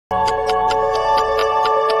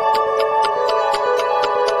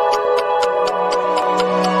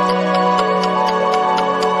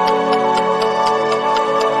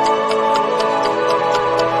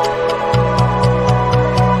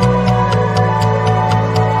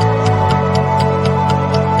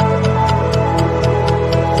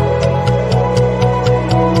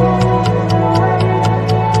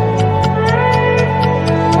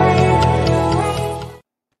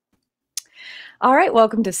right,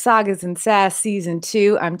 welcome to Sagas and Sass Season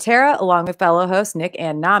 2. I'm Tara, along with fellow hosts Nick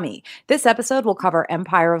and Nami. This episode will cover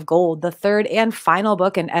Empire of Gold, the third and final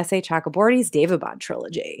book in S.A. Chakraborty's Daevabad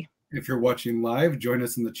trilogy. If you're watching live, join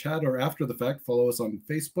us in the chat, or after the fact, follow us on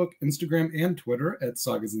Facebook, Instagram, and Twitter at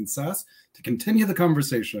Sagas and Sass to continue the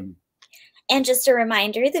conversation. And just a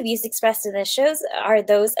reminder, the views expressed in this show are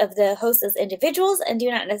those of the hosts as individuals and do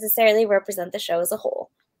not necessarily represent the show as a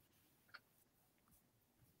whole.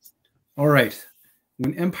 All right.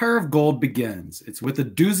 When Empire of Gold begins, it's with a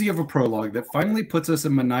doozy of a prologue that finally puts us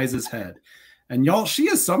in Manaiza's head. And y'all, she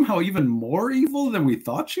is somehow even more evil than we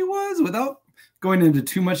thought she was. Without going into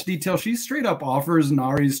too much detail, she straight up offers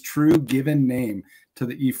Nari's true given name to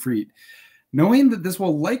the Ifrit. Knowing that this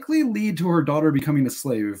will likely lead to her daughter becoming a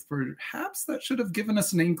slave, perhaps that should have given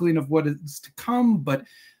us an inkling of what is to come, but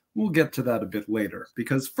we'll get to that a bit later.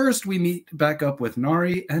 Because first we meet back up with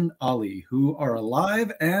Nari and Ali, who are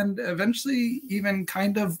alive and eventually even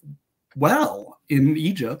kind of well in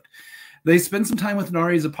Egypt. They spend some time with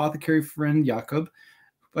Nari's apothecary friend Jakob,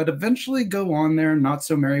 but eventually go on their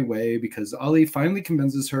not-so-merry way because Ali finally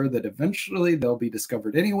convinces her that eventually they'll be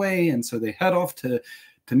discovered anyway, and so they head off to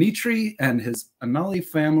Nitri and his Anali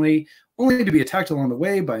family, only to be attacked along the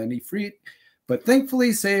way by an Ifrit, but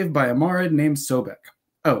thankfully saved by a Marid named Sobek.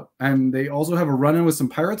 Oh, and they also have a run-in with some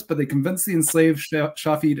pirates, but they convince the enslaved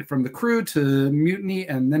Shafid from the crew to mutiny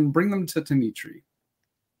and then bring them to Nitri.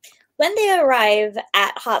 When they arrive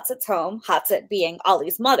at Hatzit's home, Hatzit being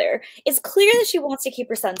Ali's mother, it's clear that she wants to keep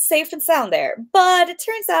her son safe and sound there. But it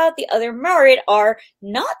turns out the other Marid are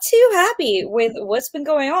not too happy with what's been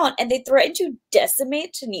going on, and they threaten to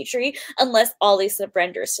decimate Nitri unless Ali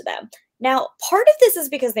surrenders to them. Now, part of this is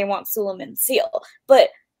because they want Suleiman's seal, but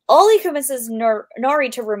Ali convinces Nari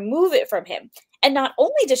to remove it from him. And not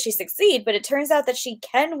only does she succeed, but it turns out that she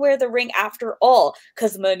can wear the ring after all,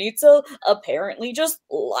 because Manitza apparently just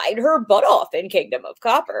lied her butt off in Kingdom of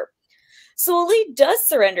Copper. So Ali does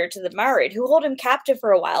surrender to the Marid, who hold him captive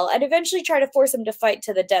for a while, and eventually try to force him to fight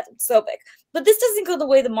to the death with Sobek. But this doesn't go the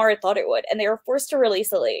way the Marid thought it would, and they are forced to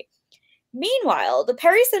release Ali. Meanwhile, the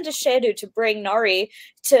Peri sent a Shedu to bring Nari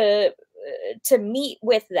to meet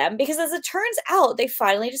with them, because as it turns out, they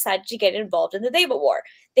finally decided to get involved in the Daeva War.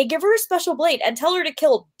 They give her a special blade and tell her to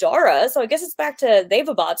kill Dara, so I guess it's back to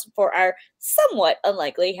Daevabad for our somewhat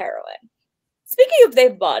unlikely heroine. Speaking of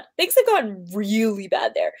Daevabad, things have gotten really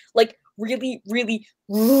bad there. Like, really, really,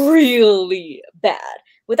 really bad.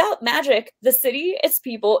 Without magic, the city, its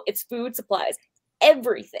people, its food supplies,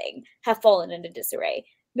 everything have fallen into disarray.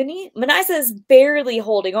 Manaiza is barely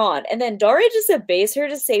holding on, and then Dara disobeys her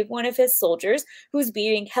to save one of his soldiers who's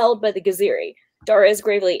being held by the Gaziri. Dara is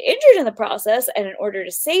gravely injured in the process, and in order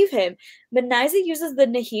to save him, Manaiza uses the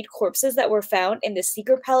Nahid corpses that were found in the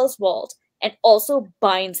secret palace vault and also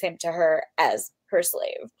binds him to her as her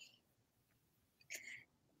slave.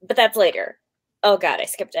 But that's later. Oh god, I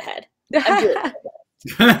skipped ahead.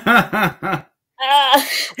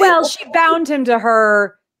 Well, she bound him to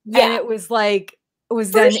her, and it was like,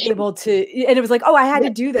 then able to, and it was like, oh, I had to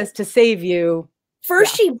do this to save you.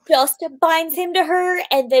 First, she just binds him to her,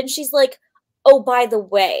 and then she's like, oh, by the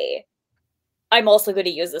way, I'm also going to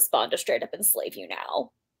use this bond to straight up enslave you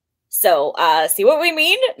now. So, see what we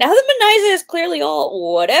mean? Now that Manaiza is clearly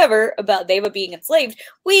all whatever about Daeva being enslaved,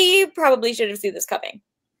 we probably should have seen this coming.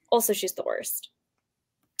 Also, she's the worst.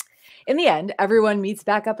 In the end, everyone meets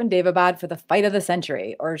back up in Daevabad for the fight of the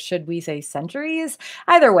century, or should we say centuries?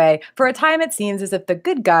 Either way, for a time it seems as if the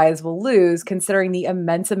good guys will lose, considering the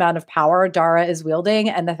immense amount of power Dara is wielding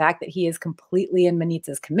and the fact that he is completely in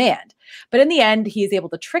Manitza's command. But in the end, he is able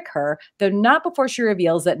to trick her, though not before she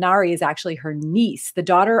reveals that Nari is actually her niece, the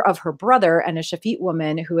daughter of her brother and a Shafit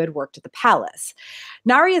woman who had worked at the palace.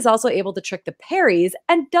 Nari is also able to trick the Peris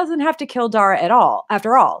and doesn't have to kill Dara at all,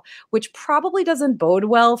 after all, which probably doesn't bode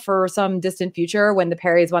well for some distant future when the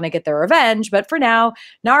Peris want to get their revenge. But for now,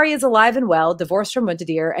 Nari is alive and well, divorced from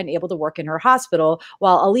Muntadir, and able to work in her hospital,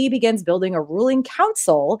 while Ali begins building a ruling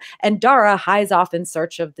council, and Dara hies off in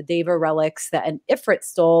search of the Daeva relics that an Ifrit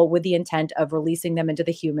stole with the intent of releasing them into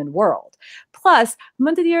the human world. Plus,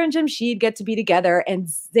 Muntadir and Jamshid get to be together, and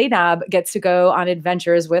Zainab gets to go on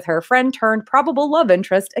adventures with her friend turned probable love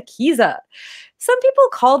interest, Akiza. Some people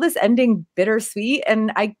call this ending bittersweet,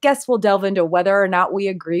 and I guess we'll delve into whether or not we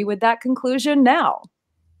agree with that conclusion now.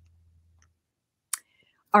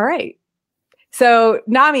 All right. So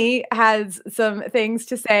Nami has some things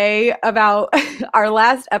to say about our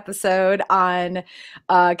last episode on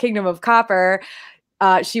Kingdom of Copper.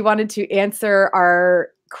 She wanted to answer our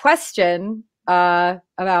question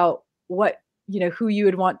about what, who you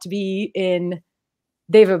would want to be in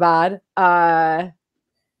Daevabad.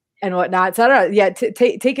 and whatnot. So I don't know. Yeah,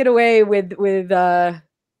 take it away with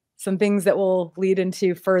some things that will lead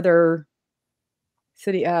into further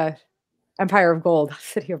city Empire of Gold,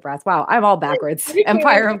 City of Brass. Wow, I'm all backwards.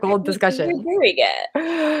 Empire of Gold discussion. You're doing it.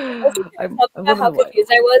 I'm about how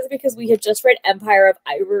confused I was because we had just read Empire of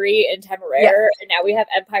Ivory and Temeraire, and now we have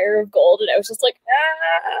Empire of Gold, and I was just like,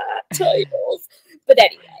 titles. But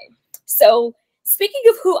anyway, so speaking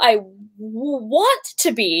of who I want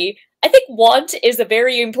to be, I think want is a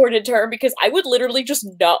very important term because I would literally just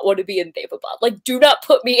not want to be in Daevabad. Like, do not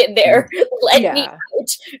put me in there. Let me out.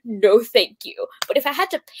 No, thank you. But if I had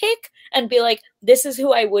to pick and be like, this is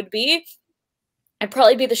who I would be, I'd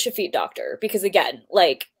probably be the Shafit doctor. Because again,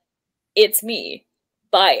 like, it's me.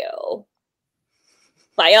 Biology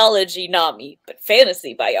Nami, but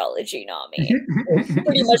fantasy biology Nami.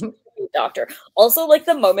 Pretty much doctor. Also, like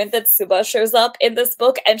the moment that Suba shows up in this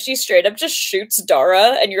book and she straight up just shoots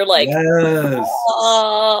Dara, and you're like, yes.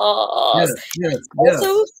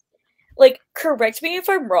 Also, like, correct me if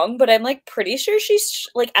I'm wrong, but I'm like pretty sure she's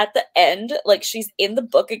like at the end, like she's in the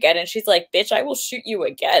book again, and she's like, "Bitch, I will shoot you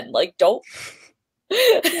again." Like, don't.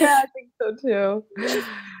 Yeah, I think so too.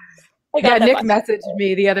 Yeah, Nick messaged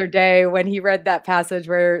me the other day when he read that passage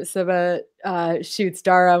where Suba shoots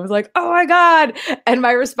Dara. I was like, "Oh my god!" And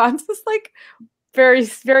my response was like very,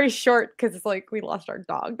 very short because it's like we lost our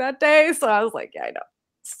dog that day. So I was like, "Yeah, I know."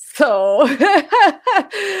 So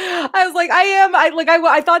I was like,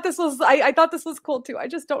 I thought this was I thought this was cool too. I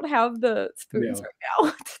just don't have the spoons right now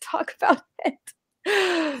to talk about it.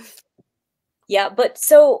 Yeah, but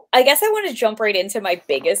so I guess I want to jump right into my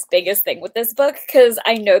biggest thing with this book, because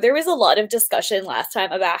I know there was a lot of discussion last time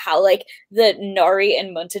about how, like, the Nari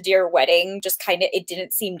and Muntadir wedding just kind of, it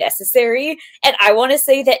didn't seem necessary. And I want to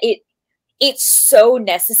say that it's so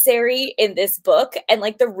necessary in this book. And,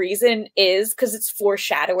 like, the reason is because it's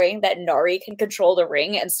foreshadowing that Nari can control the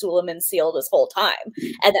ring and Suleiman Seal this whole time,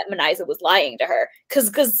 and that Manyza was lying to her. Because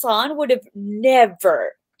Ghassan would have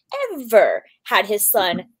never, ever had his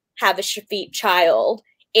son have a Shafit child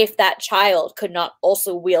if that child could not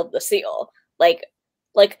also wield the seal. Like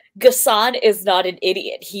Ghassan is not an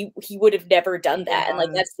idiot. He would have never done that. And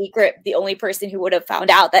like that secret, the only person who would have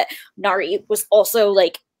found out that Nari was also,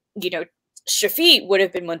 like, you know, Shafit would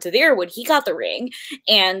have been Muntadir when he got the ring.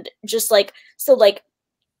 And just like, so like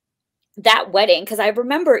that wedding, because I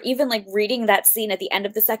remember even like reading that scene at the end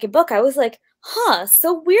of the second book, I was like, huh,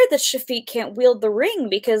 so weird that Shafit can't wield the ring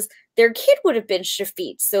because their kid would have been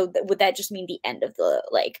Shafit. So would that just mean the end of the,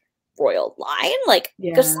 like, royal line? Like,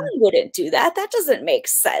 Ghassan wouldn't do that. That doesn't make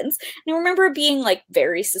sense. And I remember being, like,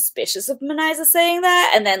 very suspicious of Manyza saying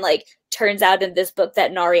that. And then, like, turns out in this book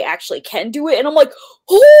that Nari actually can do it. And I'm like,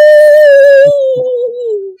 oh!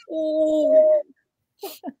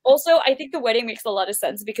 Also, I think the wedding makes a lot of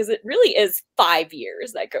sense because it really is 5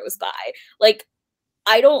 years that goes by. Like,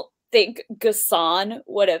 I don't think Ghassan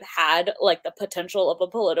would have had, like, the potential of a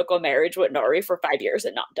political marriage with Nari for 5 years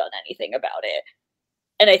and not done anything about it.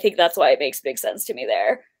 And I think that's why it makes big sense to me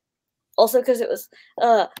there. Also, because it was,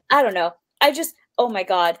 I don't know. I just, oh my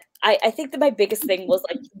god. I think that my biggest thing was,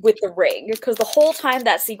 like, with the ring. Because the whole time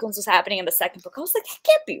that sequence was happening in the second book, I was like, that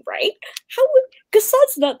can't be right. How would,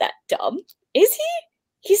 Ghassan's not that dumb, is he?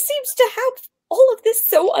 He seems to have all of this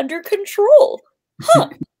so under control. Huh.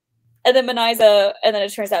 And then Manyza, and then it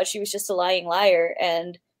turns out she was just a lying liar,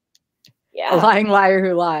 and yeah. A lying liar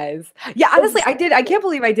who lies. Yeah, honestly, I can't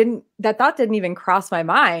believe that thought didn't even cross my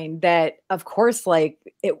mind that, of course, like,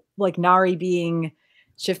 Nari being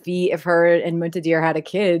Shafit, if her and Muntadir had a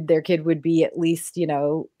kid, their kid would be at least, you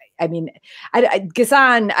know, I mean,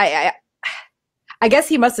 Ghassan, I guess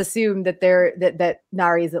he must assume that that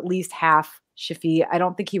Nari is at least half Shafit. I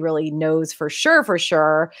don't think he really knows for sure.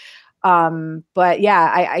 But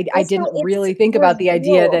yeah, I didn't really think about the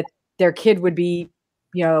idea that their kid would be,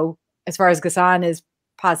 you know, as far as Ghassan is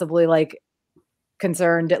possibly, like,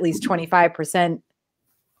 concerned, at least 25%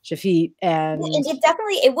 Shafit. And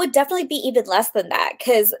it would definitely be even less than that,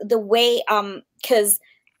 because the way because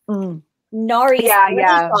Nari's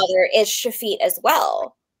grandfather is Shafit as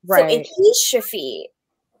well. Right. So if he's Shafit,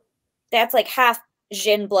 that's like half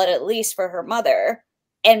Jinn blood at least for her mother.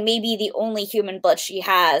 And maybe the only human blood she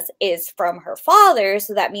has is from her father.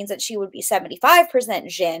 So that means that she would be 75%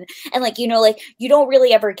 Jinn. And, like, you know, like, you don't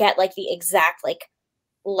really ever get, like, the exact, like,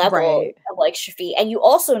 level of, like, Shafit. And you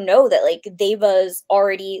also know that, like, Deva's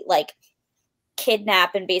already, like,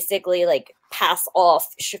 kidnap and basically, like, pass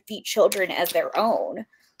off Shafit children as their own.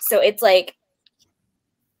 So it's, like,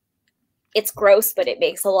 it's gross, but it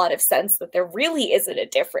makes a lot of sense that there really isn't a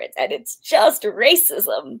difference. And it's just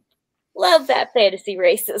racism. Love that fantasy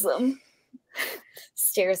racism.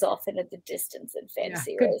 stares off into the distance in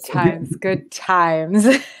fantasy. Yeah, good times, good times.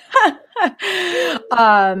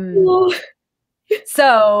 um,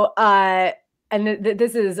 so, and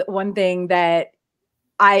this is one thing that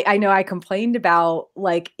I know I complained about,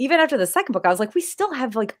 like, even after the second book, I was like, we still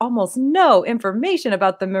have like almost no information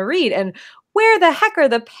about the Marine, and where the heck are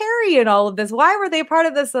the Perry in all of this? Why were they part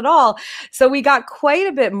of this at all? So we got quite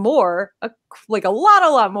a bit more, like a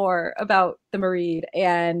lot more about the Marine,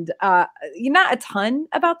 and not a ton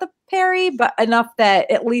about the Perry, but enough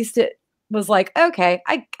that at least it was like, okay,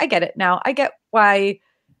 I get it now. I get why,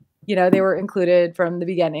 they were included from the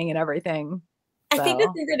beginning and everything. I think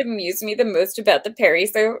the thing that amused me the most about the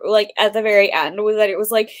Perrys, though, like at the very end, was that it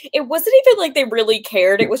was like, it wasn't even like they really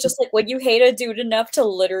cared. It was just like when you hate a dude enough to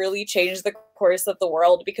literally change the course of the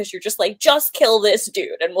world because you're just like, just kill this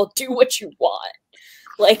dude and we'll do what you want.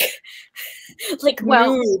 Like,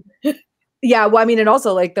 well, yeah. Well, I mean, and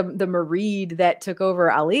also like the Mareed that took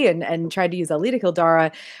over Ali and tried to use Ali to kill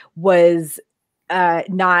Dara was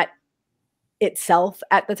not itself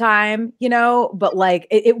at the time, but like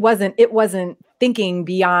it wasn't thinking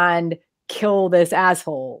beyond kill this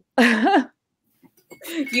asshole.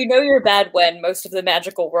 You're bad when most of the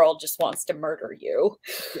magical world just wants to murder you.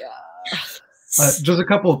 Yeah. Just a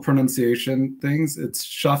couple of pronunciation things. It's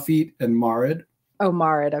Shafit and Marid. Oh,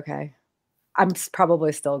 Marid. Okay. I'm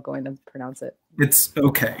probably still going to pronounce it. It's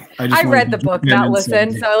okay. I read the book, not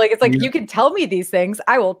listen. So like, it's like, you can tell me these things.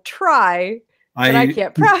 I will try. But I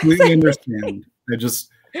can't completely understand. I just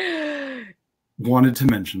wanted to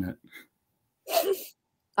mention it.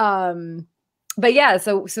 But yeah,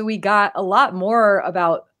 so we got a lot more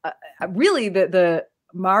about really the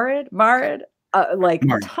Marid, like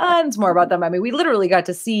Marid. Tons more about them. I mean, we literally got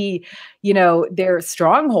to see, their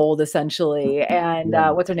stronghold essentially, and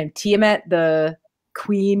what's her name, Tiamat, the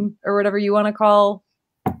queen or whatever you want to call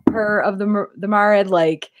her of the Marid,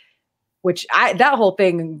 like. Which that whole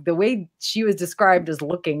thing, the way she was described as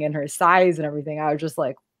looking and her size and everything, I was just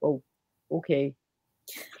like, oh, okay.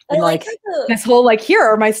 And like this whole, like, here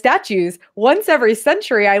are my statues. Once every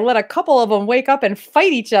century, I let a couple of them wake up and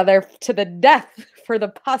fight each other to the death for the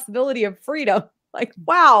possibility of freedom. Like,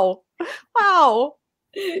 wow.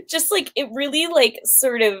 Just like, it really like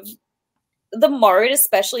sort of, the Marid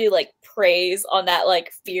especially like preys on that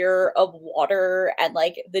like fear of water and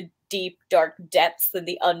like the deep dark depths and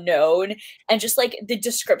the unknown, and just like the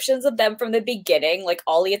descriptions of them from the beginning, like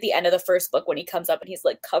Ollie at the end of the first book when he comes up and he's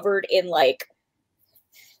like covered in like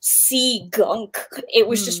sea gunk. It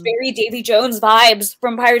was just very Davy Jones vibes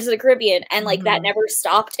from Pirates of the Caribbean, and like that never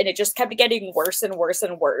stopped, and it just kept getting worse and worse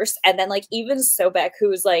and worse. And then like even Sobek,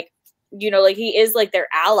 who's like, like he is like their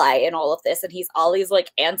ally in all of this, and he's Ollie's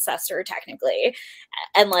like ancestor technically,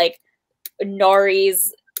 and like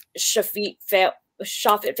Nari's Shafit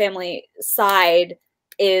family side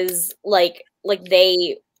is like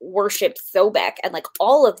they worship Sobek, and like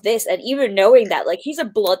all of this, and even knowing that like he's a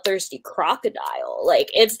bloodthirsty crocodile, like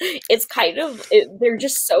it's kind of they're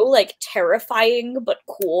just so like terrifying but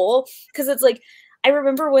cool, because it's like I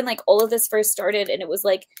remember when like all of this first started, and it was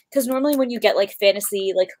like, because normally when you get like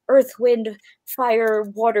fantasy like earth, wind, fire,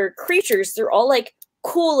 water creatures, they're all like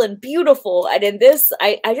cool and beautiful, and in this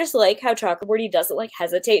I just like how Chakraborty doesn't like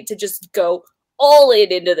hesitate to just go all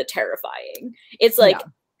into the terrifying. It's like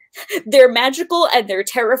they're magical and they're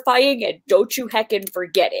terrifying, and don't you heckin'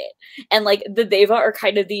 forget it. And like the Deva are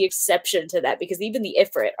kind of the exception to that, because even the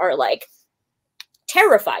Ifrit are like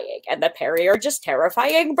terrifying, and the Perry are just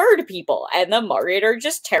terrifying bird people, and the Marid are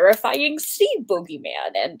just terrifying sea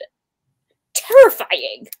boogeyman, and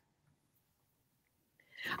terrifying.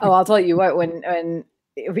 Oh, I'll tell you what, when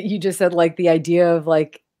you just said like the idea of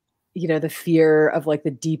like, the fear of like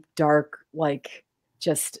the deep dark like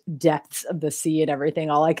just depths of the sea and everything,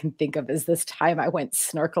 all I can think of is this time I went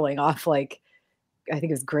snorkeling off like, I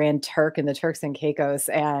think it was Grand Turk in the Turks and Caicos,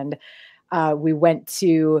 and we went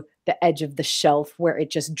to the edge of the shelf where it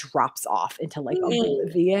just drops off into like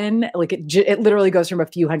oblivion. Like it literally goes from a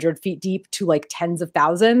few hundred feet deep to like tens of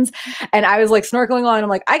thousands. And I was like snorkeling on, I'm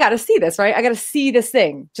like, I got to see this, right? I got to see this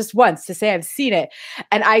thing just once to say I've seen it.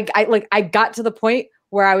 And I got to the point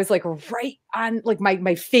where I was like right on, like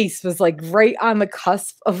my face was like right on the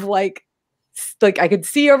cusp of like I could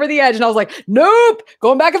see over the edge, and I was like, nope,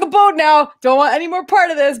 going back in the boat now. Don't want any more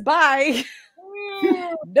part of this. Bye.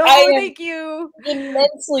 No, thank you.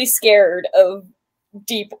 Immensely scared of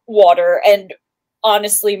deep water, and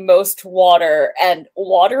honestly, most water, and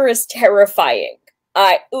water is terrifying.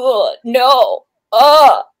 No.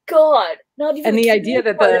 Oh God. Not even. And the idea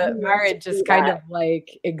that the Marid just kind of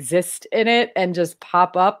like exist in it and just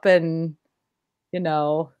pop up and,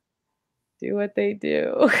 do what they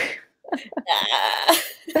do.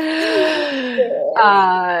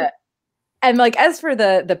 And like as for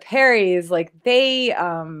the Perrys, like they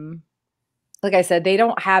like I said, they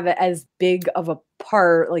don't have it as big of a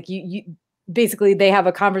part. Like you basically they have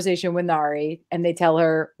a conversation with Nari and they tell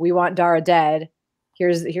her, we want Dara dead.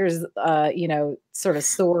 Here's you know, sort of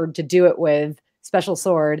sword to do it with, special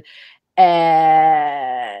sword.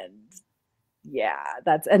 And yeah,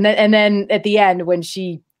 and then at the end when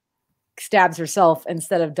she stabs herself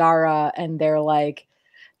instead of Dara, and they're like,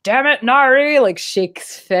 damn it, Nari, like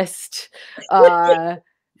shakes fist. And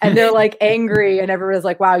they're like angry, and everyone's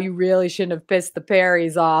like, wow, you really shouldn't have pissed the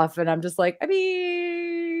Perrys off. And I'm just like, I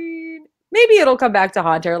mean, maybe it'll come back to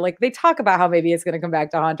haunt her. Like they talk about how maybe it's going to come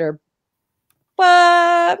back to haunt her,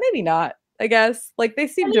 but maybe not, I guess. Like they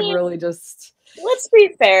seem to really just... Let's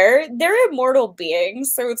be fair, they're immortal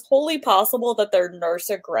beings, so it's wholly possible that they're nurse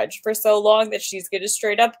a grudge for so long that she's going to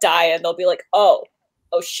straight up die, and they'll be like, oh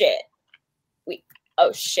shit. We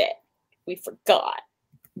forgot.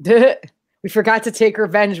 We forgot to take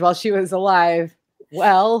revenge while she was alive.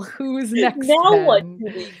 Well, who's next? Now then? what do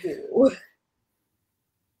we do?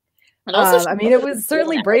 And also, I mean, it was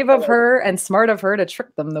certainly brave of her and smart of her to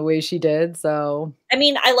trick them the way she did. So, I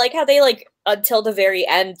mean, I like how they like until the very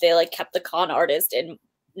end they like kept the con artist in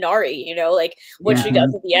Nari. You know, like what she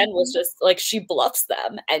does at the end was just like she bluffs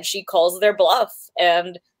them and she calls their bluff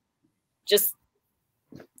and just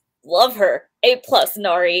love her. A+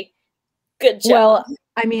 Nari. Good job. Well,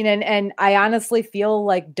 I mean, and I honestly feel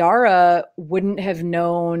like Dara wouldn't have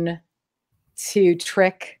known to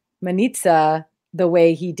trick Manitza the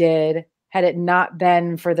way he did had it not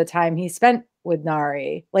been for the time he spent with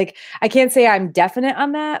Nari. Like, I can't say I'm definite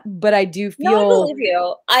on that, but I do feel I believe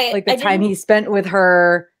you. Like the time he spent with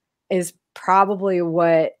her is probably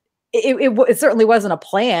what it certainly wasn't a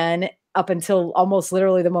plan up until almost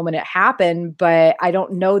literally the moment it happened, but I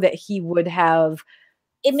don't know that he would have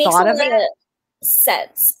thought of it.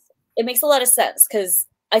 Sense. It makes a lot of sense because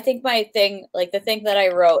I think my thing, like the thing that I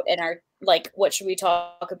wrote in our like, what should we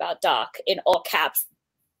talk about, Doc, in all caps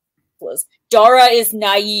was Dara is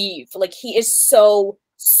naive. Like he is so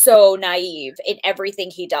naive in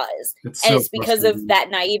everything he does. And it's because of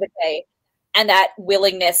that naivete and that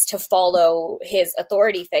willingness to follow his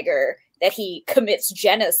authority figure that he commits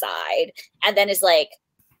genocide and then is like,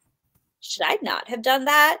 should I not have done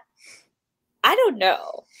that? I don't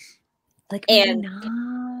know. Like, and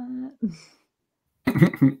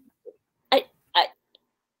I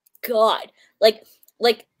God, like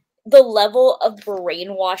the level of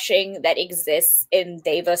brainwashing that exists in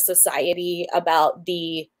Deva society about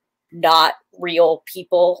the not real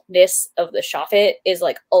people-ness of the Shafit is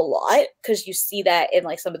like a lot, because you see that in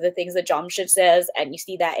like some of the things that Jamshid says, and you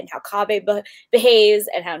see that in how Kabe behaves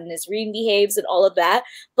and how Nizreen behaves and all of that.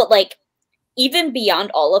 But like even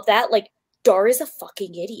beyond all of that, like Dar is a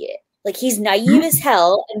fucking idiot. Like he's naive as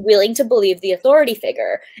hell and willing to believe the authority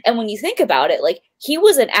figure. And when you think about it, like he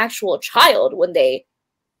was an actual child when they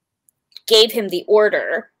gave him the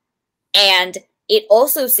order. And it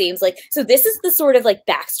also seems like, so this is the sort of like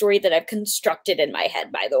backstory that I've constructed in my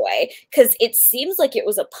head, by the way, because it seems like it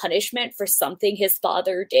was a punishment for something his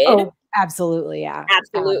father did. Oh, absolutely. Yeah.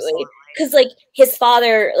 Absolutely. Because like his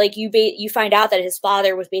father, like you find out that his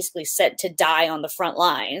father was basically sent to die on the front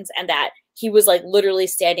lines, and that he was like literally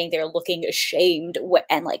standing there looking ashamed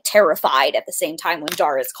and like terrified at the same time when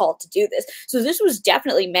Dara is called to do this. So this was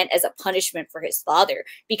definitely meant as a punishment for his father,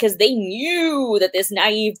 because they knew that this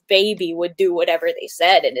naive baby would do whatever they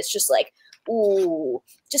said. And it's just like, ooh,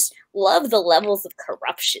 just love the levels of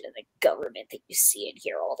corruption in the government that you see in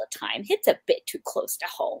here all the time. Hits a bit too close to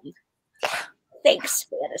home. Thanks,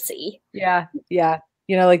 fantasy. Yeah. Yeah.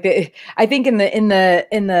 You know, like I think in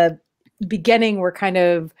the beginning, we're kind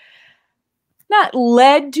of not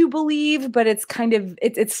led to believe, but it's kind of,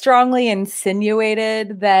 it's strongly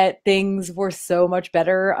insinuated that things were so much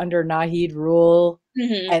better under Nahid rule.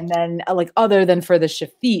 Mm-hmm. And then like, other than for the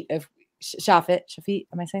Shafit,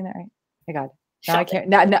 am I saying that right? My God. Now I can't,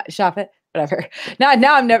 not Shafit, whatever. Now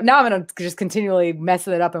I'm going to just continually mess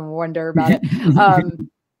it up and wonder about it.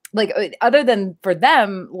 Like other than for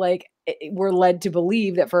them, like we're led to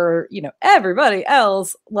believe that for, you know, everybody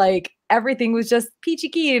else, like everything was just peachy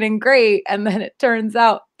keen and great. And then it turns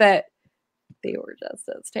out that they were just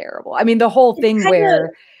as terrible. I mean, the whole thing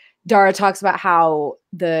where Dara talks about how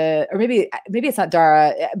or maybe it's not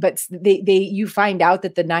Dara, but you find out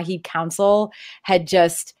that the Nahid Council had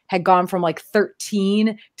gone from like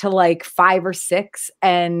 13 to like 5 or 6.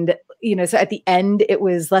 And, you know, so at the end it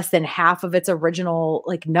was less than half of its original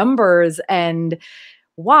like numbers. And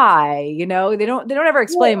why, you know, they don't ever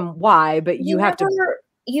explain why, but you have to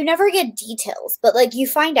you never get details, but like you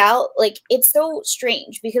find out, like it's so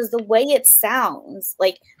strange because the way it sounds,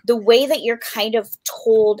 like the way that you're kind of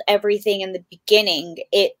told everything in the beginning,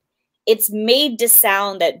 it's made to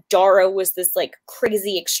sound that Dara was this like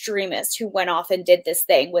crazy extremist who went off and did this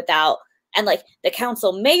thing without, and like the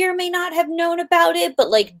council may or may not have known about it, but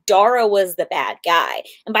like Dara was the bad guy.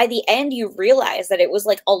 And by the end, you realize that it was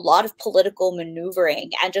like a lot of political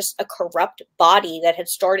maneuvering and just a corrupt body that had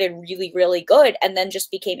started really, really good and then just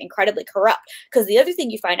became incredibly corrupt. Because the other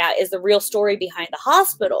thing you find out is the real story behind the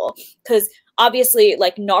hospital. Because obviously,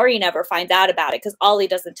 like, Nari never finds out about it because Ollie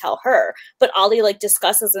doesn't tell her. But Ollie, like,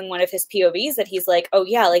 discusses in one of his POVs that he's like, oh,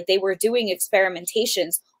 yeah, like, they were doing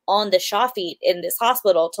experimentations on the Shafit in this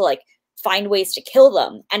hospital to, like, find ways to kill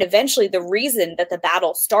them. And eventually, the reason that the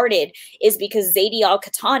battle started is because Zaidi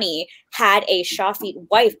al-Qahtani had a Shafit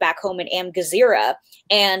wife back home in Am-Gezira,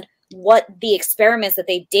 and what the experiments that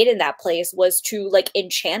they did in that place was to like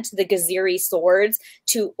enchant the Geziri swords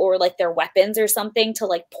to, or like their weapons or something, to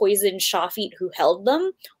like poison Shafit who held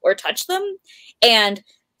them or touched them. And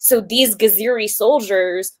so these Geziri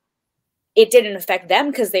soldiers, it didn't affect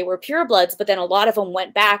them because they were purebloods, but then a lot of them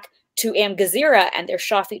went back to Am-Gezira and their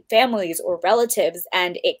Shafit families or relatives,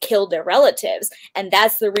 and it killed their relatives. And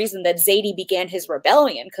that's the reason that Zaidi began his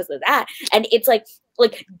rebellion, because of that. And it's like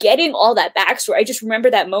getting all that backstory. I just remember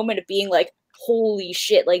that moment of being like, holy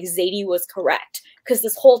shit, like Zaidi was correct. Because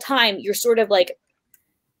this whole time you're sort of like,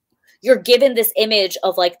 you're given this image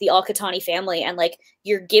of like the Al-Qahtani family, and like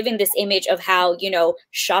you're given this image of how, you know,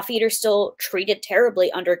 Shafit are still treated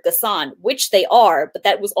terribly under Ghassan, which they are, but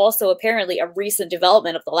that was also apparently a recent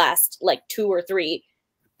development of the last like 2 or 3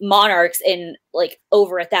 monarchs in like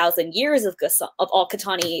over 1,000 years of Ghassan, of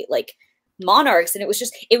Al-Qahtani like monarchs. And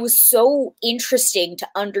it was so interesting to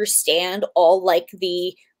understand all like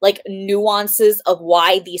the like nuances of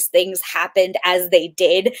why these things happened as they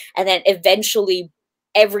did, and then eventually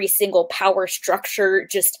every single power structure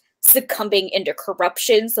just succumbing into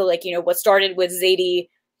corruption. So like, you know, what started with Zaidi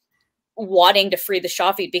wanting to free the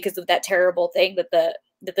Shafit because of that terrible thing that the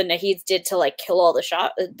Nahids did to like kill all the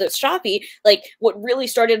Shafit, like what really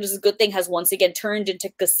started as a good thing has once again turned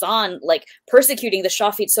into Ghassan like persecuting the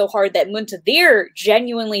Shafit so hard that Muntadir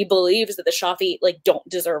genuinely believes that the Shafit like don't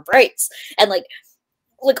deserve rights, and like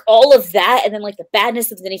all of that, and then like the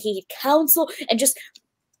badness of the Nahid Council, and just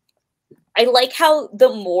I like how the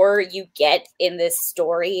more you get in this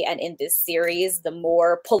story and in this series, the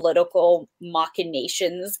more political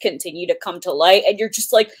machinations continue to come to light. And you're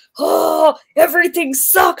just like, oh, everything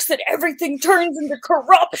sucks and everything turns into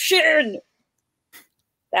corruption.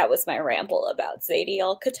 That was my ramble about Zaidi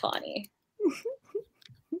al-Qahtani.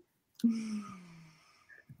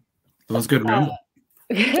 That was good ramble.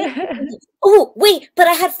 Oh, wait, but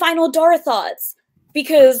I had final Dara thoughts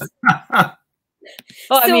because...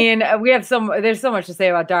 Well, so, I mean, there's so much to say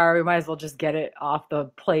about Dara. We might as well just get it off the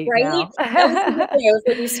plate now. That was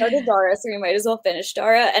when we started Dara, so we might as well finish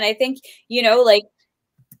Dara. And I think, you know, like,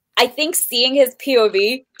 I think seeing his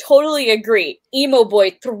POV, totally agree. Emo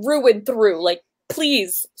boy through and through. Like,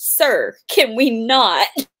 please, sir, can we not?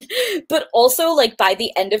 But also, like, by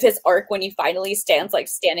the end of his arc, when he finally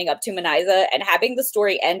standing up to Manaiza and having the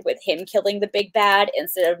story end with him killing the big bad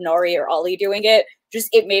instead of Nari or Ollie doing it,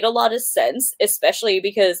 it made a lot of sense, especially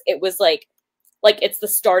because it was like it's the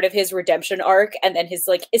start of his redemption arc, and then his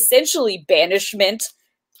like essentially banishment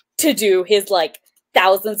to do his like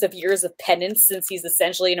thousands of years of penance, since he's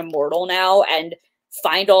essentially an immortal now, and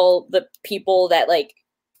find all the people that like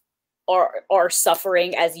are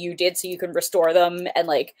suffering as you did so you can restore them. And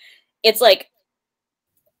like it's like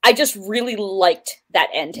I just really liked that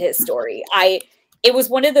end to his story. It was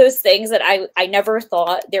one of those things that I never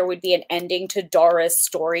thought there would be an ending to Dara's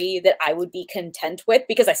story that I would be content with,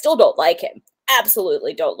 because I still don't like him.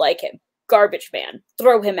 Absolutely don't like him. Garbage man.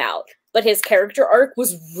 Throw him out. But his character arc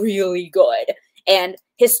was really good. And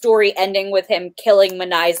his story ending with him killing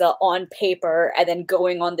Manaiza on paper and then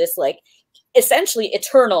going on this like essentially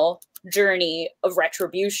eternal journey of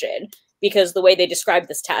retribution, because the way they describe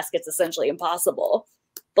this task, it's essentially impossible.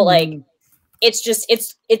 But like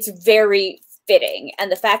it's very fitting.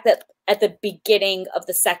 And the fact that at the beginning of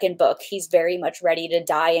the second book, he's very much ready to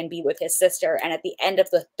die and be with his sister. And at the end of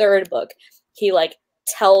the third book, he like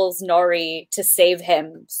tells Nari to save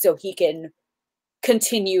him so he can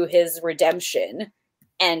continue his redemption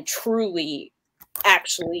and truly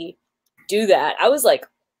actually do that. I was like,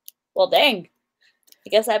 well, dang, I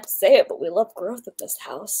guess I have to say it, but we love growth at this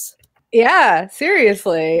house. Yeah,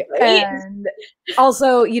 seriously. Right? And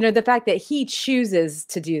also, you know, the fact that he chooses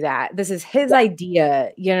to do that. This is his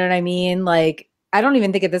idea. You know what I mean? Like, I don't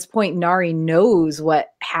even think at this point Nari knows what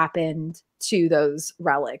happened to those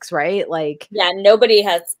relics, right? Like, yeah, nobody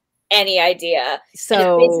has any idea. So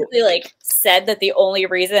and it's basically like said that the only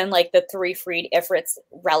reason like the 3 freed Ifrit's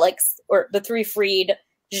relics, or the 3 freed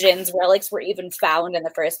Jin's relics, were even found in the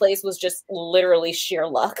first place was just literally sheer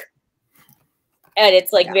luck. And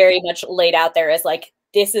it's like very much laid out there as like,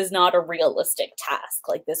 this is not a realistic task.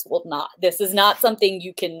 Like this is not something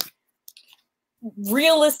you can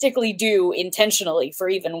realistically do intentionally for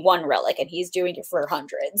even one relic, and he's doing it for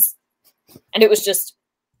hundreds. And it was just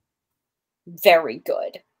very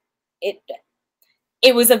good.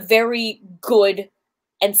 It was a very good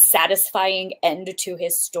and satisfying end to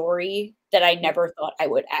his story that I never thought I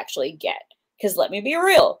would actually get. Because let me be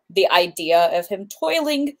real, the idea of him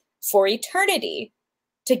toiling for eternity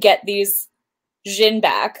to get these Jin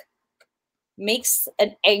back makes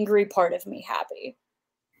an angry part of me happy.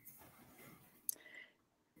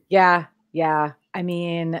 Yeah. I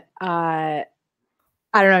mean, I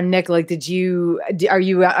don't know, Nick, like, are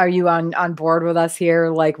you on board with us here?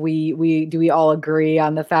 Like, do we all agree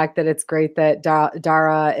on the fact that it's great that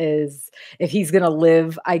Dara is, if he's going to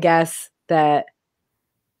live, I guess, that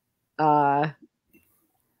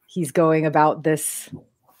he's going about this,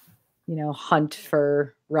 hunt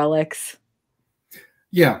for relics.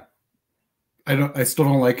 Yeah. I still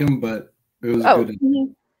don't like him, but it was good.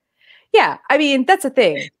 Yeah, I mean, that's a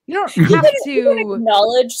thing. You don't have to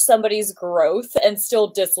acknowledge somebody's growth and still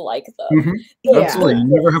dislike them. Absolutely. You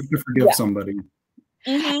never have to forgive somebody.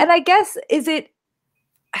 And I guess, is it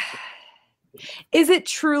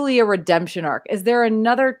truly a redemption arc? Is there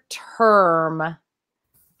another term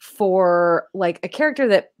for like a character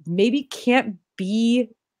that maybe can't be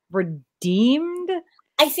redeemed?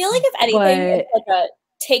 I feel like if anything, it's like a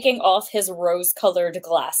taking off his rose-colored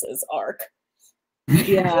glasses arc.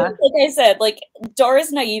 Yeah. Like I said, like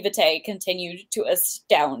Dara's naivete continued to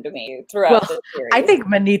astound me throughout the series. I think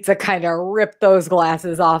Manitza kind of ripped those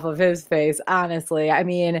glasses off of his face, honestly. I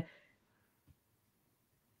mean,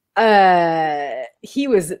 he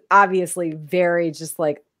was obviously very just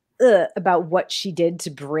like about what she did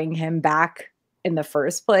to bring him back in the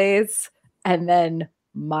first place. And then,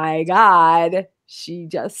 my God, she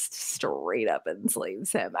just straight up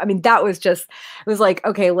enslaves him. I mean, that was just, it was like,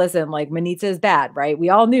 okay, listen, like Manitza is bad, right? We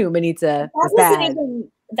all knew Manitza was bad.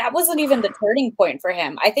 That wasn't even the turning point for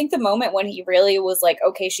him. I think the moment when he really was like,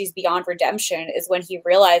 okay, she's beyond redemption is when he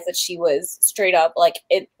realized that she was straight up like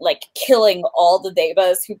killing all the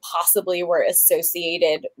Devas who possibly were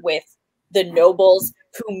associated with the nobles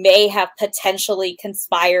who may have potentially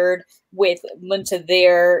conspired with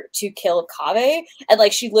Muntadir to kill Kaveh. And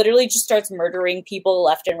like she literally just starts murdering people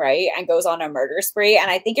left and right and goes on a murder spree.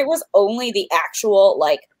 And I think it was only the actual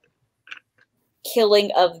like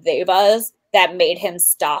killing of Devas that made him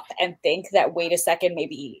stop and think that, wait a second,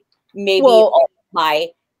 maybe all my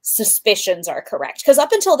suspicions are correct. Because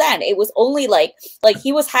up until then, it was only like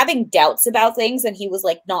he was having doubts about things and he was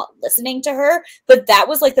like not listening to her. But that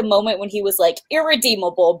was like the moment when he was like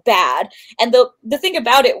irredeemable, bad. And the thing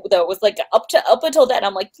about it though was like up until then,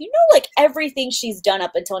 I'm like, like everything she's done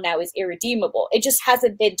up until now is irredeemable. It just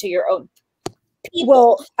hasn't been to your own people.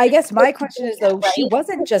 Well, I guess my question is though, right? She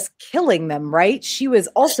wasn't just killing them, right? She was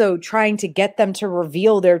also trying to get them to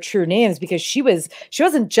reveal their true names, because she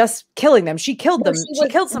wasn't just killing them. She killed them. She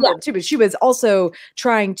killed some of them too, but she was also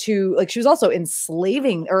trying to, like, she was also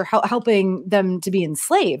enslaving or helping them to be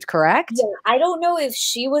enslaved, correct? Yeah, I don't know if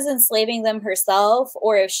she was enslaving them herself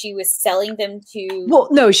or if she was selling them to. Well,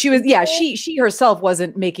 no, she was. Yeah, she herself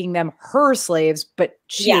wasn't making them her slaves, but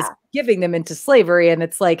she is giving them into slavery, and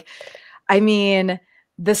it's like, I mean,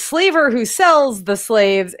 the slaver who sells the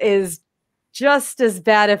slaves is just as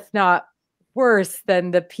bad, if not worse,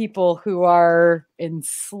 than the people who are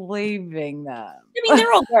enslaving them. I mean,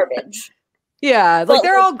 they're all garbage. Yeah, like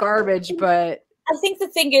they're all garbage, but I think the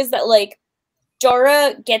thing is that like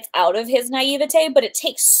Dara gets out of his naivete, but it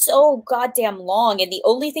takes so goddamn long. And the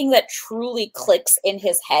only thing that truly clicks in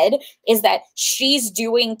his head is that she's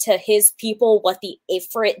doing to his people what the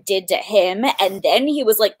Ifrit did to him. And then he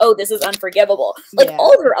was like, oh, this is unforgivable. Like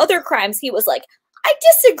all her other crimes, he was like, I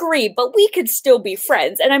disagree, but we could still be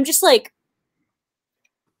friends. And I'm just like,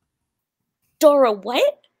 Dara,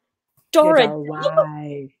 what? Dara,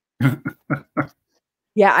 why?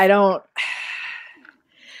 Yeah, I don't...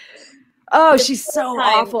 Oh, she's so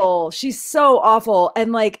awful. She's so awful.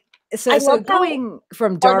 And like, so going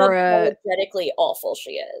from Dara, unapologetically awful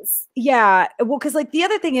she is. Yeah. Well, because like the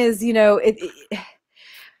other thing is,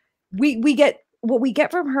 we get what we get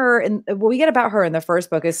from her and what we get about her in the first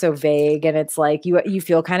book is so vague, and it's like you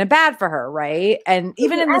feel kind of bad for her, right? And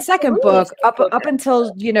even in the second book, up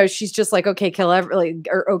until she's just like, okay, kill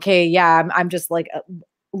or okay, yeah, I'm just like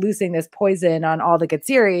loosing this poison on all the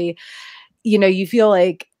Katsiri, you know, you feel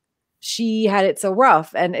like she had it so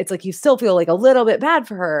rough, and it's like you still feel like a little bit bad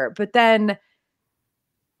for her, but then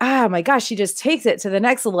oh my gosh, she just takes it to the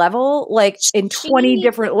next level, like in 20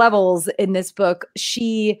 different levels in this book.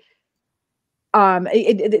 She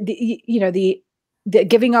you know, the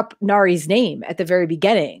giving up Nari's name at the very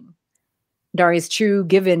beginning, Nari's true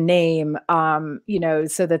given name, you know,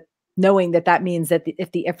 so that knowing that that means that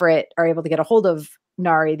if the Ifrit are able to get a hold of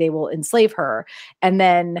Nari, they will enslave her, and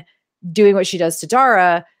then doing what she does to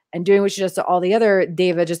Dara and doing what she does to all the other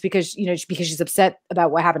Deva, just because, you know, because she's upset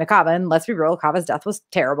about what happened to Kava. And let's be real, Kava's death was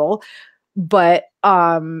terrible, but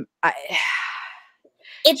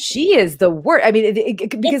she is the worst. I mean,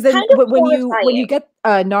 because then when you get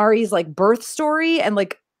Nari's like birth story and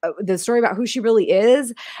like the story about who she really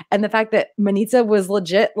is, and the fact that Manitza was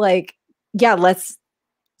legit like, yeah, let's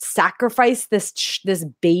sacrifice this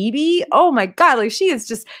baby. Oh my God, like she is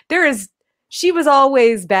just she was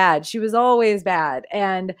always bad. She was always bad,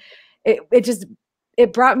 and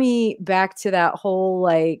it brought me back to that whole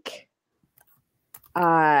like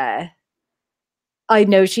I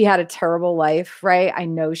know she had a terrible life, right? I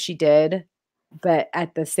know she did. But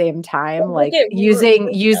at the same time, like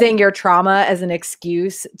using your trauma as an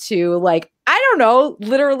excuse to like, I don't know,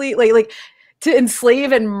 literally like to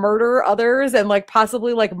enslave and murder others and like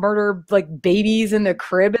possibly like murder like babies in the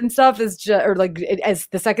crib and stuff is just, or like as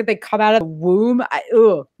the second they come out of the womb.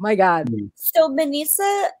 Oh my God. So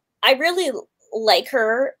Manisa, I really like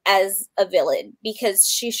her as a villain because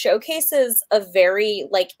she showcases a very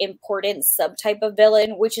like important subtype of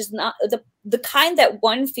villain, which is not the kind that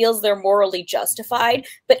one feels they're morally justified,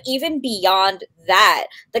 but even beyond that,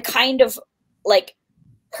 the kind of like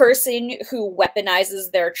person who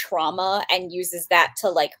weaponizes their trauma and uses that to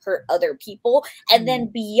like hurt other people. And then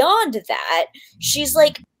beyond that, she's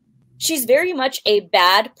very much a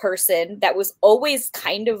bad person that was always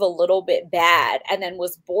kind of a little bit bad and then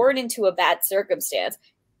was born into a bad circumstance,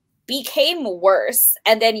 became worse,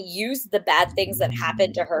 and then used the bad things that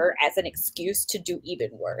happened to her as an excuse to do even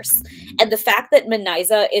worse. And the fact that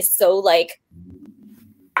Manisa is so like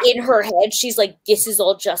in her head, she's like, this is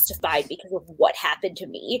all justified because of what happened to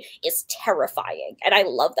me is terrifying. And I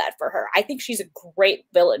love that for her. I think she's a great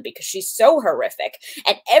villain because she's so horrific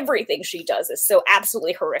and everything she does is so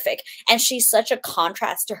absolutely horrific. And she's such a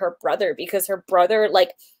contrast to her brother because her brother,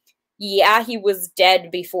 like, yeah, he was dead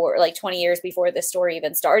before, like 20 years before this story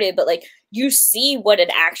even started. But like, you see what an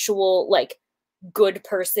actual like good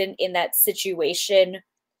person in that situation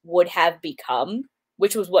would have become,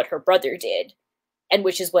 which was what her brother did. And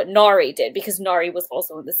which is what Nari did, because Nari was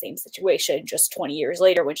also in the same situation just 20 years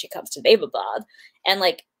later when she comes to Daevabad. And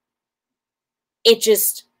like, it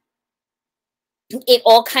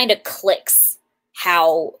all kind of clicks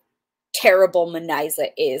how terrible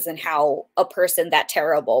Manisa is and how a person that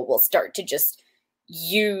terrible will start to just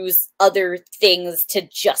use other things to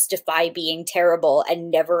justify being terrible and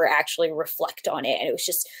never actually reflect on it. And it was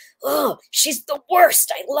just, oh, she's the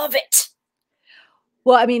worst. I love it.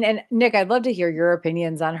 Well, I mean, and Nick, I'd love to hear your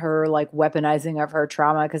opinions on her like weaponizing of her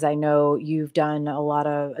trauma, because I know you've done a lot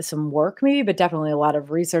of some work, maybe, but definitely a lot of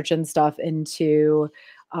research and stuff into,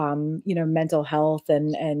 you know, mental health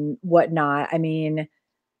and whatnot. I mean,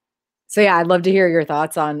 so yeah, I'd love to hear your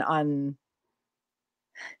thoughts on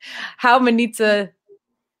how Manitza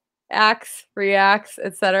acts, reacts,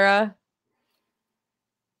 etc.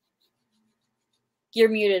 You're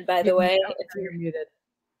muted, by the way. If you're muted.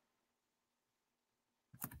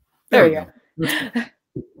 There you go.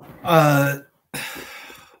 I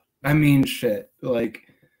mean, shit. Like,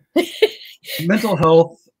 mental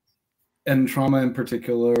health and trauma in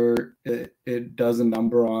particular, it does a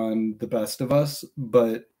number on the best of us,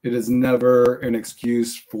 but it is never an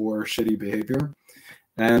excuse for shitty behavior.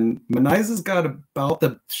 And Manisa's got about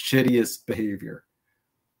the shittiest behavior.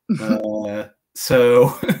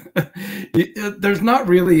 So there's not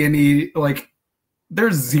really any, like,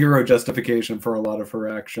 there's zero justification for a lot of her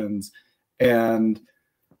actions. And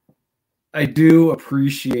I do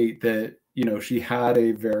appreciate that, you know, she had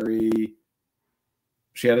a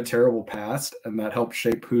terrible past, and that helped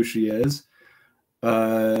shape who she is.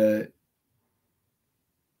 But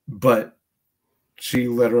she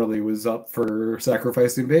literally was up for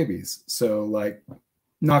sacrificing babies. So, like,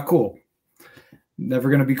 not cool. Never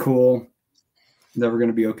going to be cool. Never going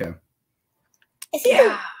to be okay. I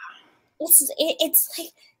think it's like,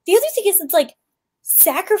 the other thing is, it's like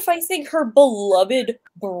sacrificing her beloved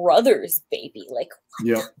brother's baby. Like,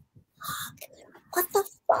 what the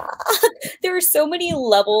fuck? There are so many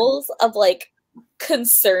levels of like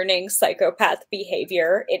concerning psychopath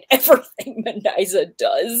behavior in everything Manisa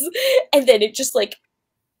does. And then it just like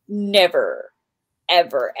never,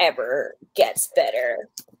 ever, ever gets better.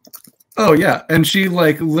 Oh yeah, and she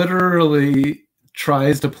like literally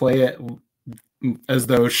tries to play it as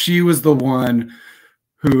though she was the one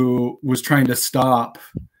who was trying to stop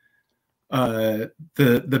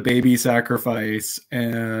the baby sacrifice,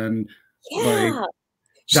 and yeah, like,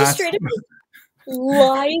 she straight up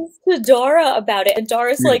lies to Dara about it, and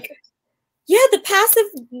Dara's like, yeah, the passive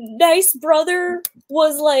nice brother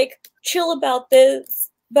was like chill about this,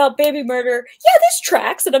 about baby murder. Yeah, this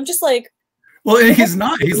tracks. And I'm just like, well, he's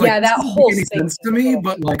not. He's like, that whole doesn't make any sense to me,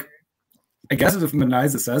 but like, I guess if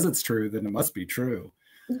Manyza says it's true, then it must be true.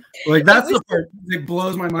 Like, that's the part that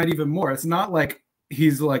blows my mind even more. It's not like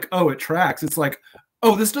he's like, oh, it tracks. It's like,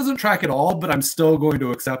 oh, this doesn't track at all, but I'm still going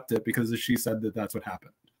to accept it because she said that that's what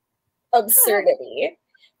happened. Absurdity.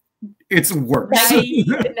 It's worse.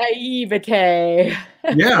 Naivete.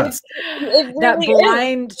 Yes. Really that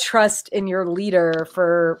blind trust in your leader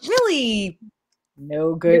for really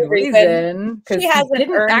no good reason. Because he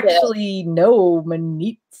didn't actually know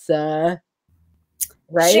Manyza.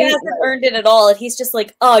 Right? She hasn't earned it at all. And he's just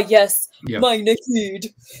like, oh, yes, my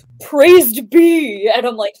Nikid. Praised be. And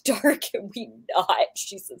I'm like, Dara, can we not?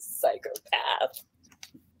 She's a psychopath.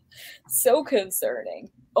 So concerning.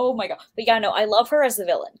 Oh my god. But yeah, no, I love her as a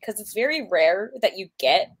villain because it's very rare that you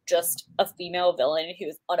get just a female villain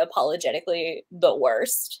who's unapologetically the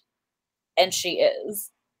worst. And she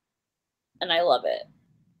is. And I love it.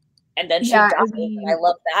 And then she dies, and I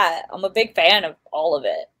love that. I'm a big fan of all of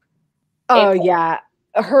it. Oh, yeah.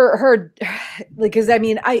 Her like, because I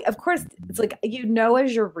mean, of course, it's like, you know,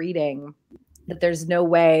 as you're reading that there's no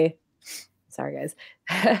way. Sorry, guys.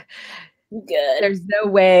 Good. There's no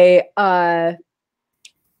way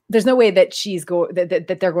that she's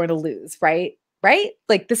that they're going to lose, right?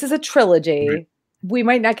 Like, this is a trilogy. Right. We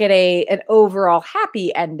might not get an overall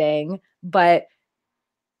happy ending, but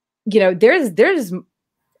you know, there's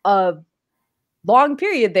a long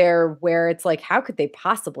period there where it's like, how could they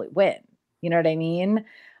possibly win? You know what I mean?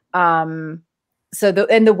 So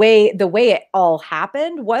the way it all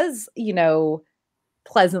happened was, you know,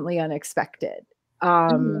 pleasantly unexpected.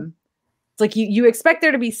 It's like you expect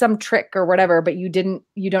there to be some trick or whatever, but you don't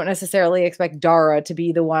necessarily expect Dara to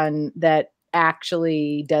be the one that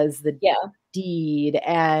actually does the deed.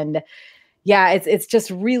 And yeah, it's just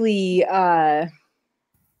really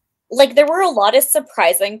like, there were a lot of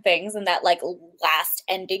surprising things in that, like, last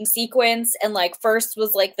ending sequence. And, like, first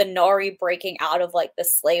was, like, the Nari breaking out of, like, the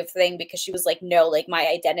slave thing because she was like, no, like, my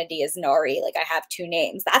identity is Nari. Like, I have 2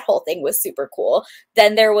 names. That whole thing was super cool.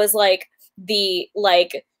 Then there was, like, the,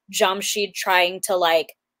 like, Jamshid trying to,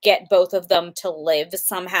 like, get both of them to live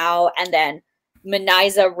somehow. And then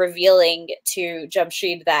Manyza revealing to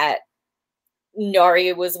Jamshid that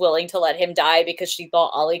Nari was willing to let him die because she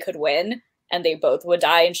thought Ali could win. And they both would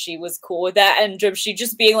die, and she was cool with that. And she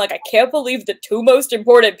just being like, I can't believe the 2 most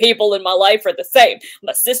important people in my life are the same.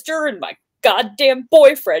 My sister and my goddamn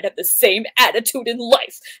boyfriend have the same attitude in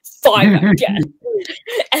life. Fine, I guess.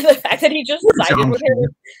 And the fact that he just sided with her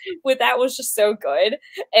with that was just so good.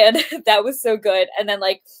 And that was so good. And then,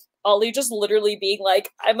 like, Ollie just literally being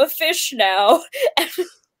like, I'm a fish now. And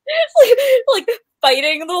like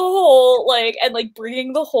fighting the whole, like, and, like,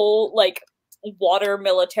 bringing the whole, like, water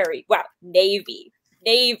military. Wow, Navy.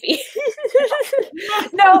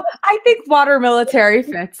 No, I think water military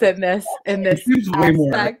fits in this. It seems way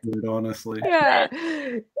more accurate, honestly. Yeah,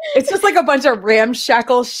 it's just like a bunch of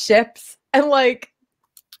ramshackle ships, and like,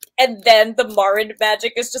 and then the Marin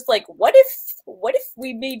magic is just like, what if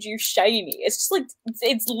we made you shiny? It's just like,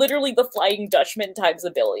 it's literally the Flying Dutchman times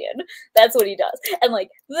a billion. That's what he does. And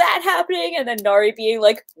like that happening, and then Nari being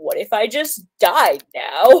like, what if I just died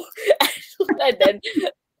now? And then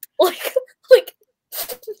like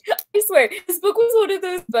I swear, this book was one of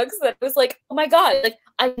those books that was like, oh my god, like,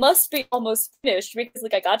 I must be almost finished, because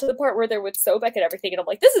like I got to the part where they're with Sobek and everything, and I'm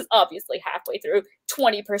like, this is obviously halfway through,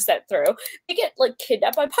 20% through. They get like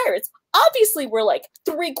kidnapped by pirates. Obviously we're like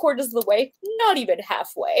 3/4 of the way, not even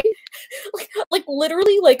halfway. like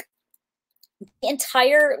literally, like the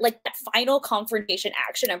entire, like, that final confrontation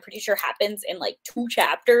action, I'm pretty sure happens in like 2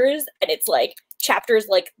 chapters, and it's like chapters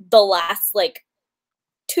like the last like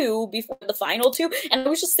 2 before the final 2, and I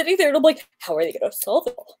was just sitting there and I'm like, how are they going to solve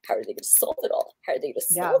it all? How are they going to solve it all? How are they going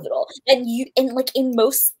to solve it all? And like in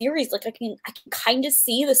most series, like I can kind of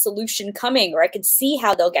see the solution coming, or I can see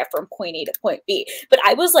how they'll get from point A to point B. But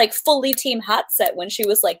I was like fully team Hotset when she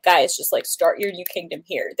was like, guys, just like start your new kingdom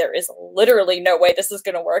here. There is literally no way this is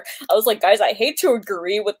going to work. I was like, guys, I hate to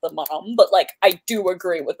agree with the mom, but like I do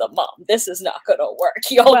agree with the mom. This is not going to work.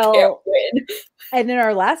 Y'all can't win. And in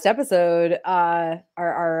our last episode,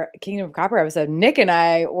 our Kingdom of Copper episode, Nick and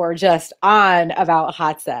I were just on about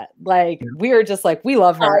Hotset. Like, we were just like, we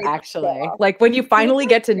love her, actually. Like, when you finally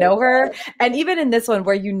get to know her, and even in this one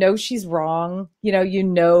where you know she's wrong,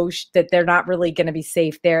 that they're not really going to be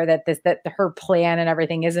safe there, that her plan and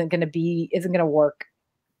everything isn't going to work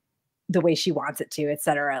the way she wants it to,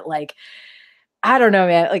 etc. Like, I don't know,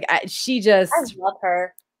 man. Like, I love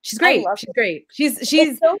her. She's great. She's great.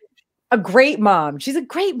 She's a great mom. She's a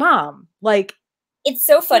great mom. Like, it's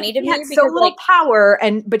so funny to me because so little power,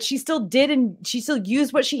 but she still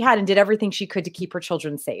used what she had and did everything she could to keep her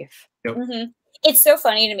children safe. Yep. Mm-hmm. It's so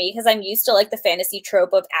funny to me because I'm used to like the fantasy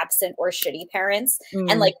trope of absent or shitty parents,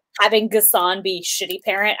 and like having Ghassan be shitty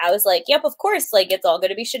parent. I was like, yep, of course, like it's all going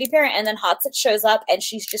to be shitty parent. And then Hotset shows up and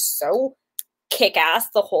she's just so kick ass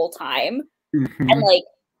the whole time,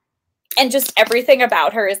 and just everything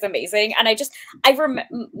about her is amazing. And I remember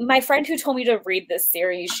my friend who told me to read this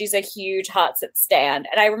series, she's a huge Hotset stan.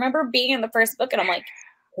 And I remember being in the first book and I'm like,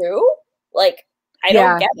 who? Like, I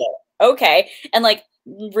don't get it. Okay. And like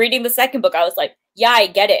reading the second book, I was like, yeah, I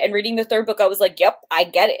get it. And reading the third book, I was like, yep, I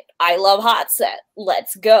get it. I love Hotset.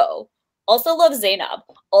 Let's go. Also love Zainab.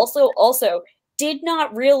 Also did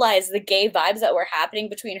not realize the gay vibes that were happening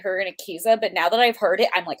between her and Akiza, but now that I've heard it,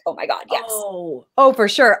 I'm like, oh my god, yes. Oh, for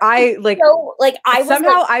sure. I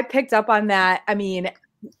picked up on that. I mean,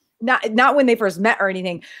 not when they first met or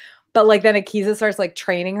anything, but like then Akiza starts like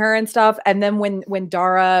training her and stuff, and then when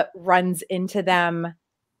Dara runs into them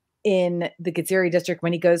in the Gaziri district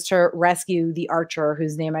when he goes to rescue the archer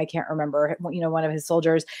whose name I can't remember, one of his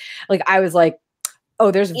soldiers, like I was like, oh,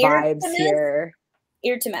 there's vibes here.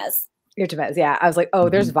 Irtimez, yeah. I was like, oh,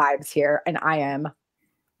 there's vibes here, and I am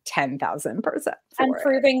 10,000%. I'm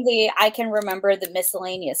proving the I can remember the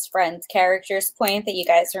miscellaneous friends characters point that you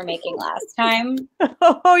guys were making last time.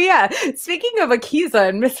 Oh yeah. Speaking of Akiza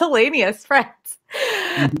and miscellaneous friends,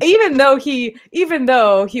 even though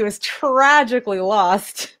he was tragically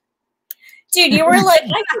lost. Dude, you were like,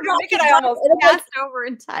 I almost passed over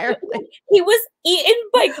entirely. He was eaten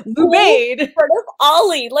by Lubaid in front of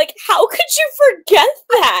Ollie. Like, how could you forget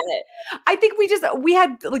that? I think we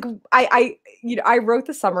had like I wrote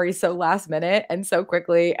the summary so last minute and so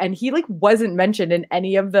quickly, and he like wasn't mentioned in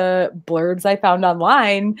any of the blurbs I found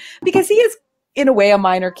online because he is in a way a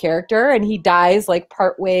minor character, and he dies like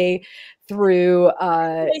partway through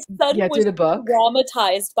through the book.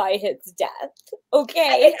 Traumatized by his death.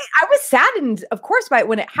 Okay. I was saddened, of course, by it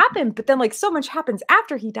when it happened, but then like so much happens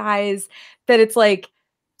after he dies that it's like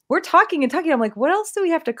we're talking. I'm like, what else do we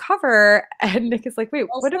have to cover? And Nick is like, wait,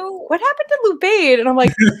 what happened to Lubaid? And I'm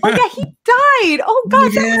like, oh yeah, he died. Oh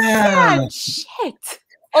god, that was sad. Shit.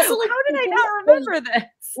 Also, like, how did I not remember this?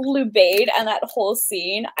 Lubaid and that whole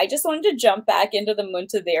scene, I just wanted to jump back into the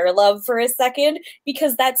Muntadir love for a second,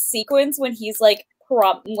 because that sequence when he's like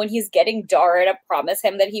when he's getting Dara to promise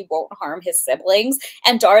him that he won't harm his siblings,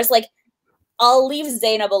 and Dara's like, I'll leave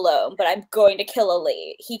Zainab alone, but I'm going to kill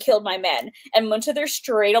Ali. He killed my men. And Muntadir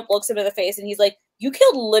straight up looks him in the face and he's like, you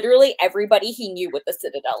killed literally everybody he knew with the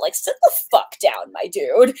Citadel. Like, sit the fuck down, my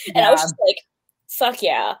dude. Yeah. And I was just like, fuck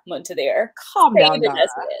yeah, Muntadir. Calm down, Dara. As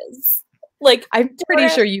it is. Like, I'm pretty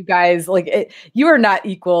sure you guys, like, you are not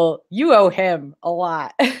equal. You owe him a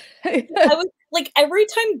lot. I was like, every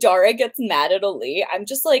time Dara gets mad at Ali, I'm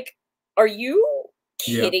just like, are you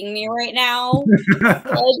kidding me right now?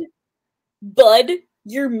 Bud,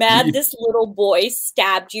 you're mad this little boy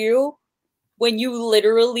stabbed you when you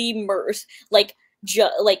literally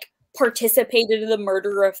participated in the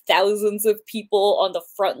murder of thousands of people on the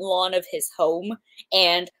front lawn of his home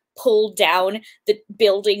and pulled down the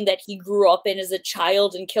building that he grew up in as a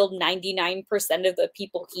child and killed 99% of the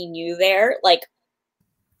people he knew there. Like,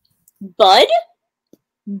 Bud?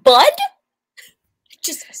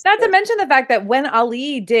 Just not to mention the fact that when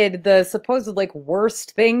Ali did the supposed like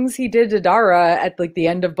worst things he did to Dara at like the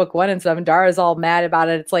end of book 1 and stuff, and Dara's all mad about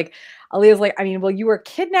it. It's like Ali is like, I mean, well, you were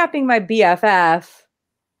kidnapping my BFF,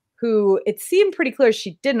 who it seemed pretty clear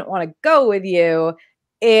she didn't want to go with you,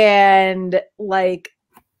 and like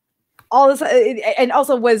all this, and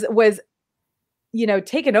also was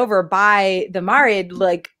taken over by the Marid,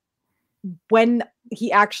 like when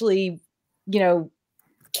he actually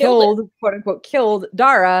killed, quote unquote, killed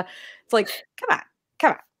Dara. It's like,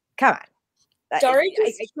 come on. Dara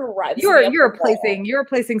you're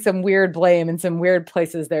placing some weird blame in some weird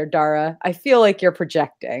places there, Dara. I feel like you're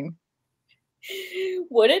projecting.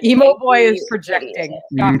 Emo boy is projecting.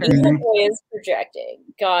 Emo boy is projecting.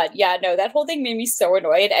 God, yeah, no, that whole thing made me so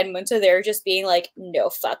annoyed. And Muntadir just being like, no,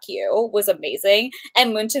 fuck you, was amazing.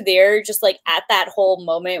 And Muntadir just like at that whole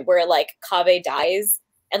moment where like Kaveh dies,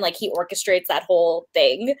 and like he orchestrates that whole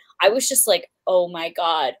thing. I was just like, oh my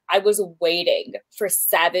god, I was waiting for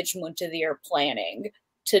Savage Muntadir planning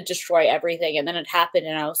to destroy everything, and then it happened,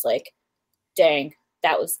 and I was like, dang,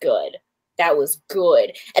 that was good. That was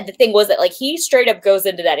good. And the thing was that like he straight up goes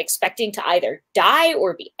into that expecting to either die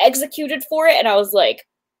or be executed for it, and I was like,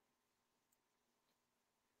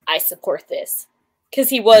 I support this. Because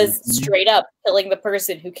he was straight up killing the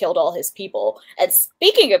person who killed all his people. And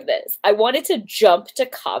speaking of this, I wanted to jump to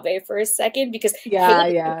Kaveh for a second because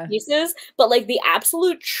pieces, but like the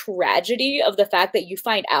absolute tragedy of the fact that you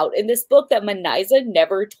find out in this book that Manaiza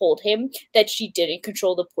never told him that she didn't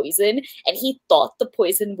control the poison, and he thought the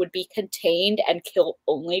poison would be contained and kill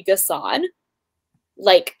only Ghassan.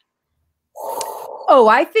 Like, oh,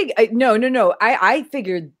 I think no. I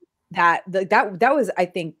figured that that was, I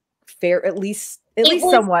think, fair, at least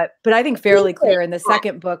somewhat, but I think fairly clear in the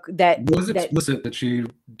second book that it was explicit that she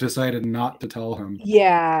decided not to tell him.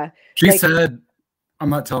 Yeah. She said, I'm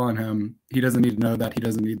not telling him. He doesn't need to know that. He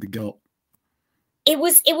doesn't need the guilt. It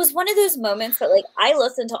was one of those moments that like I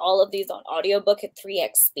listened to all of these on audiobook at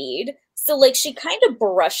 3x speed. So like she kind of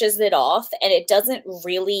brushes it off and it doesn't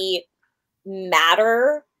really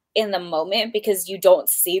matter in the moment because you don't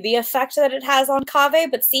see the effect that it has on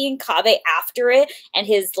Kaveh, but seeing Kaveh after it and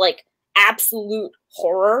his like absolute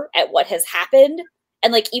horror at what has happened,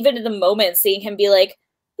 and like even in the moment seeing him be like,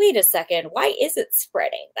 wait a second, why is it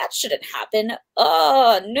spreading? That shouldn't happen.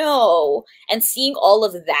 Oh no. And seeing all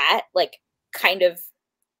of that like kind of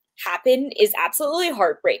happen is absolutely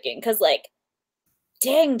heartbreaking because like,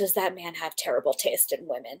 dang, does that man have terrible taste in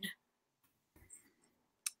women.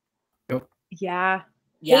 Yep. Yeah.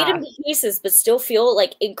 Hate him to pieces, but still feel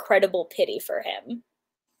like incredible pity for him.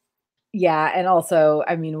 Yeah, and also,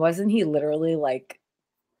 I mean, wasn't he literally like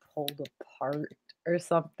pulled apart or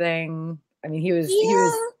something? I mean,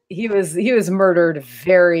 he was murdered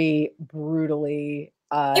very brutally.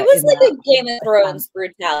 It was like a Game of Thrones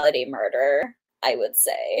brutality murder, I would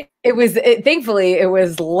say. Thankfully, it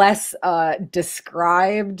was less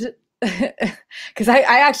described. Because I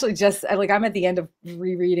actually just I'm at the end of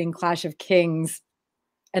rereading Clash of Kings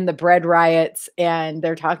and the bread riots, and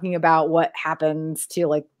they're talking about what happens to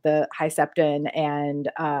like the High Septon and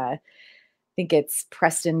I think it's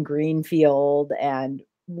Preston Greenfield and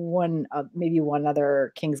maybe one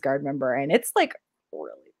other Kingsguard member, and it's like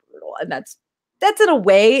really brutal. And that's in a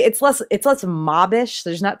way it's less mobbish.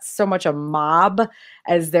 There's not so much a mob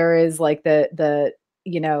as there is like the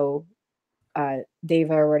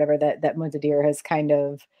Deva or whatever that Muntadir has kind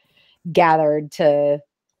of gathered to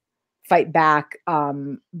fight back.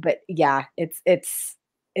 But yeah, it's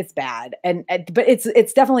bad. But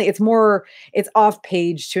it's definitely, it's off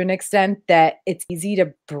page to an extent that it's easy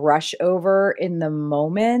to brush over in the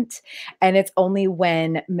moment. And it's only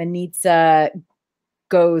when Manitza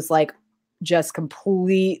goes like just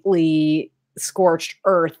completely scorched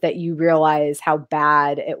earth that you realize how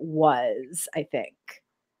bad it was, I think.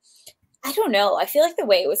 I don't know. I feel like the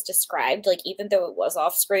way it was described, like even though it was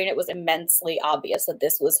off screen, it was immensely obvious that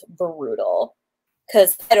this was brutal.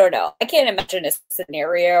 Because I don't know. I can't imagine a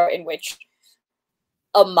scenario in which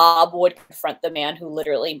a mob would confront the man who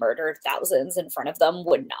literally murdered thousands in front of them,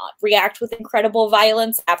 would not react with incredible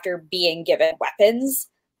violence after being given weapons.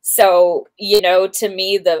 So, to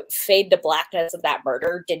me, the fade to blackness of that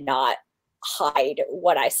murder did not hide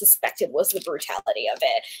what I suspected was the brutality of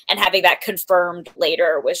it. And having that confirmed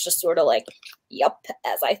later was just sort of like, yep,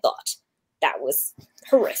 as I thought. That was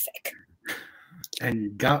horrific. And you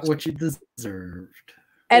got what you deserved.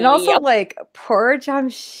 And also, like, poor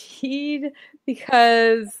Jamshid,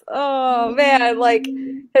 because, oh, man, like,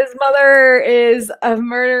 his mother is a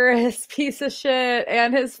murderous piece of shit,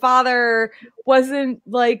 and his father wasn't,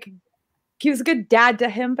 like, he was a good dad to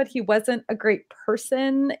him, but he wasn't a great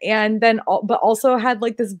person. And then, but also had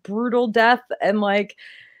like this brutal death. And like,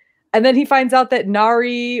 and then he finds out that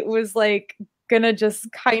Nari was like, gonna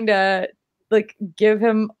just kind of like give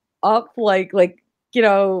him up. Like,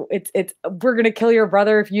 it's, we're gonna kill your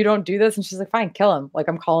brother if you don't do this. And she's like, fine, kill him. Like,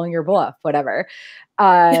 I'm calling your bluff, whatever.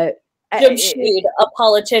 Jamshid, a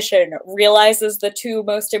politician, realizes the two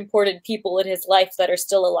most important people in his life that are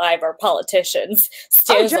still alive are politicians.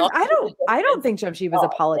 I don't think Jamshid was a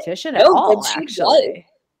politician at all, actually.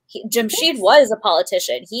 Jamshid was a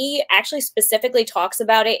politician. He actually specifically talks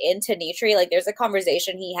about it in Tanitri. Like, there's a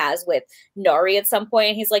conversation he has with Nari at some point.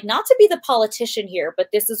 And he's like, not to be the politician here, but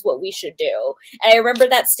this is what we should do. And I remember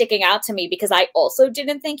that sticking out to me because I also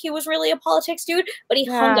didn't think he was really a politics dude, but he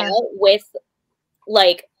hung out with,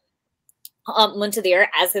 like, Muntadir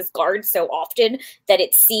as his guard so often that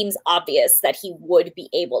it seems obvious that he would be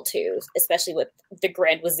able to, especially with the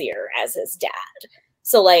Grand Wazir as his dad.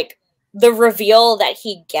 So like the reveal that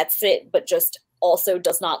he gets it but just also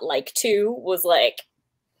does not like to was like,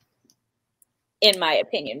 in my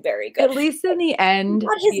opinion, very good. At least in the end,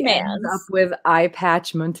 Not his he ends up man's. with Eye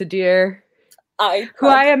Patch Muntadir, who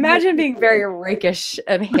I imagine being very rakish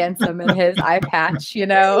and handsome in his eye patch, you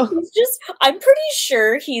know? He's just, I'm pretty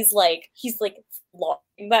sure he's like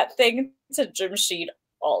flaunting that thing to Jamshid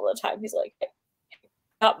all the time. He's like, hey,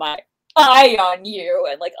 got my eye on you,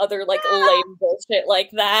 and like other like lame bullshit like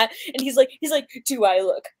that. And he's like, do I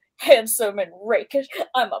look handsome and rakish?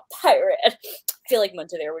 I'm a pirate. I feel like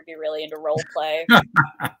Muntadir would be really into role play.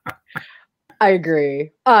 I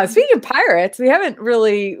agree. Speaking of pirates, we haven't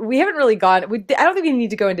really gone. I don't think we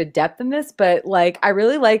need to go into depth in this, but like I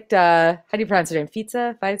really liked. How do you pronounce her name?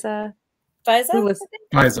 Fiza.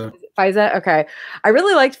 Fiza. Okay, I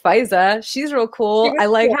really liked Fiza. She's real cool. I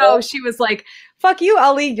like how she was like, "Fuck you,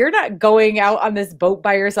 Ali. You're not going out on this boat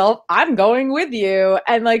by yourself. I'm going with you."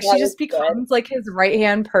 And like she just becomes like his right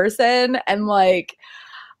hand person, and like.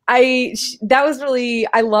 I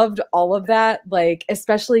loved all of that, like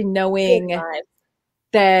especially knowing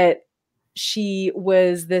that she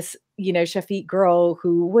was this, you know, Shafiq girl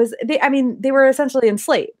who was they were essentially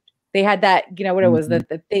enslaved. They had that, you know, what it was,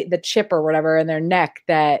 the chip or whatever in their neck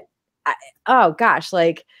that oh gosh,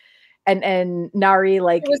 like and Nari,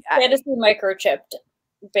 like it was fantasy microchipped,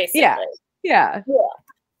 basically. Yeah.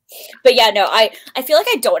 But yeah, no, I feel like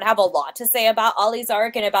I don't have a lot to say about Ali's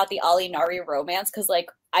arc and about the Ali Nari romance, because like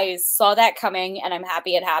I saw that coming and I'm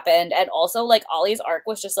happy it happened. And also like Ali's arc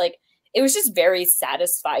was just like, it was just very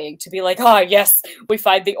satisfying to be like, ah, yes, we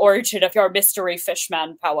find the origin of your mystery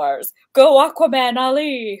fishman powers. Go Aquaman,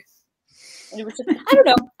 Ali. And it was just, I don't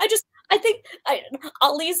know. I think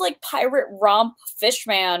Ali's like pirate romp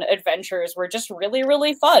fishman adventures were just really,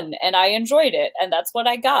 really fun. And I enjoyed it. And that's what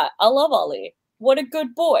I got. I love Ali. What a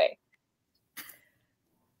good boy.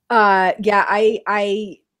 Yeah,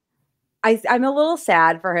 I'm a little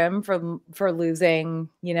sad for him for losing,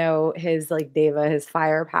 you know, his like his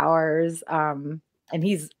fire powers. And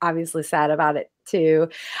he's obviously sad about it too.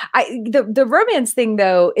 The romance thing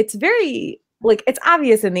though, it's very like it's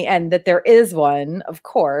obvious in the end that there is one, of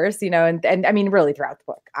course, you know, and I mean really throughout the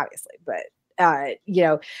book, obviously, but you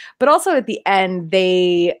know, but also at the end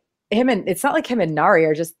it's not like him and Nari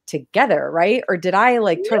are just together, right? Or did I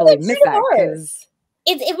like totally miss that? Because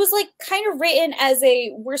it was like kind of written as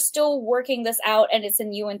we're still working this out and it's a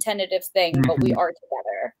new and tentative thing, but we are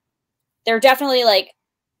together. They're definitely like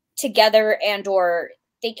together and or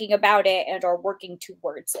thinking about it and or working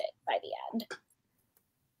towards it by the end.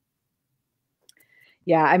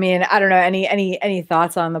 Yeah, I mean, I don't know. Any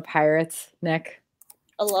thoughts on the pirates, Nick?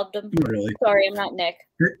 I loved them. Not really. Sorry, I'm not Nick.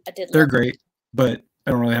 They're great, but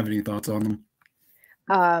I don't really have any thoughts on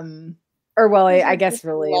them. Or well, I guess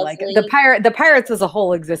really lovely. Like the pirates as a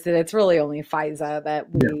whole existed. It's really only Fiza that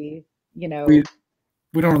we, you know, we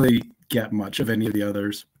don't really get much of any of the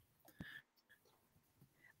others.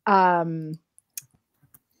 Gosh,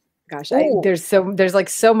 there's like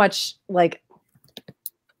so much like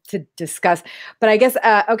to discuss, but I guess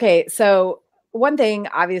okay. So one thing,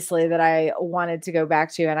 obviously, that I wanted to go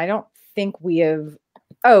back to, and I don't think we have.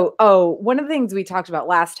 One of the things we talked about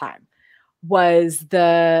last time was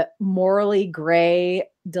the morally gray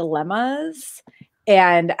dilemmas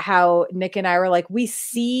and how Nick and I were like, we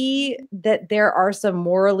see that there are some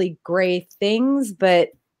morally gray things, but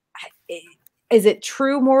is it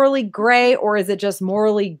true morally gray, or is it just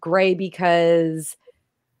morally gray because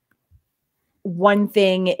one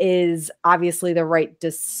thing is obviously the right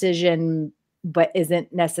decision, but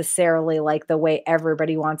isn't necessarily like the way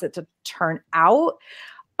everybody wants it to turn out?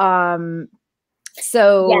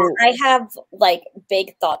 So yeah, I have like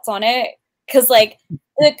big thoughts on it, because like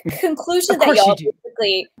the conclusion that y'all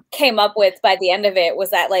basically came up with by the end of it was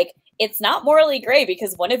that like it's not morally gray,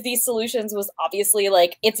 because one of these solutions was obviously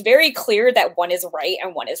like it's very clear that one is right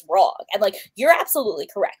and one is wrong, and like you're absolutely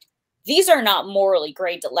correct. These are not morally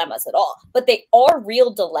gray dilemmas at all, but they are real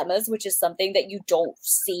dilemmas, which is something that you don't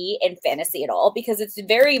see in fantasy at all, because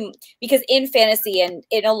in fantasy and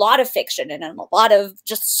in a lot of fiction and in a lot of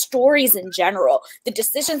just stories in general, the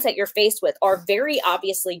decisions that you're faced with are very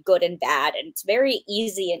obviously good and bad, and it's very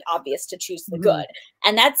easy and obvious to choose the good.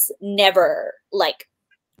 And that's never like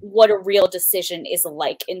what a real decision is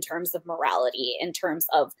like in terms of morality, in terms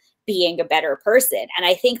of being a better person. And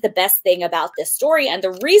I think the best thing about this story, and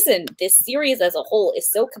the reason this series as a whole is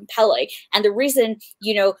so compelling, and the reason,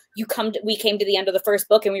 you know, we came to the end of the first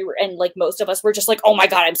book and like most of us were just like, oh my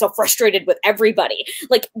God, I'm so frustrated with everybody.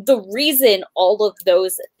 Like the reason all of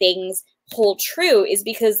those things hold true is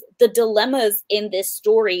because the dilemmas in this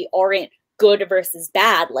story aren't good versus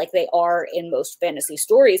bad like they are in most fantasy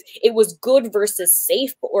stories. It was good versus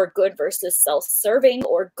safe, or good versus self-serving,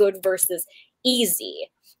 or good versus easy.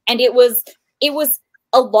 And it was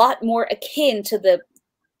a lot more akin to the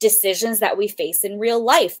decisions that we face in real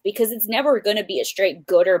life, because it's never going to be a straight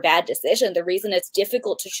good or bad decision. The reason it's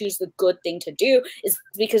difficult to choose the good thing to do is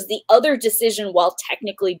because the other decision, while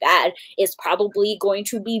technically bad, is probably going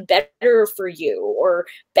to be better for you, or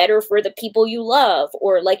better for the people you love,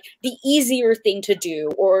 or like the easier thing to do,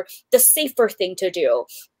 or the safer thing to do.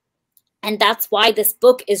 And that's why this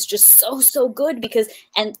book is just so good, because,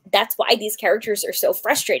 and that's why these characters are so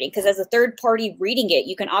frustrating, because as a third party reading it,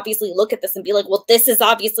 you can obviously look at this and be like, well, this is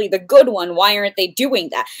obviously the good one. Why aren't they doing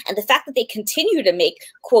that? And the fact that they continue to make,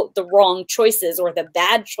 quote, the wrong choices or the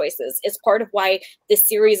bad choices is part of why this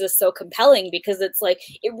series is so compelling, because it's like,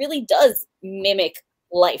 it really does mimic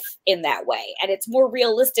life in that way. And it's more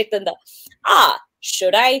realistic than the,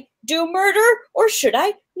 should I do murder or should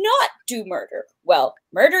I not do murder? Well,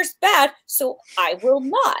 murder's bad, so I will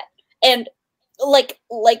not. And like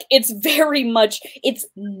it's very much, it's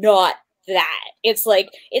not that. It's like,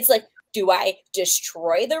 do I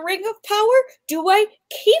destroy the Ring of Power? Do I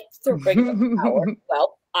keep the Ring of Power?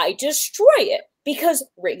 Well, I destroy it, because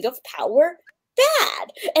Ring of Power,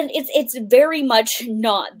 bad. And it's very much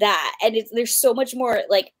not that. And there's so much more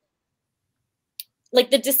like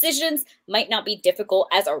the decisions might not be difficult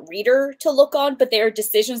as a reader to look on, but they are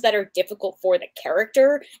decisions that are difficult for the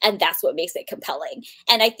character, and that's what makes it compelling.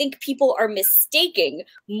 And I think people are mistaking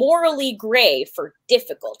morally gray for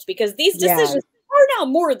difficult, because these decisions are now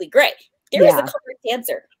morally gray. There is a correct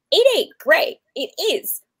answer. It ain't gray. It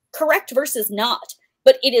is correct versus not,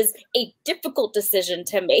 but it is a difficult decision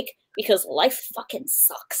to make because life fucking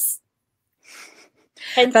sucks.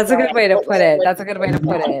 That's a good way to put it. That's a good way to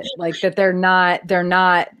put it. Like that they're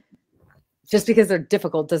not just because they're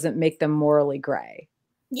difficult doesn't make them morally gray.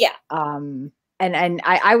 Yeah. And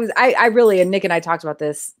I really, and Nick and I talked about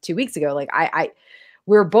this 2 weeks ago. Like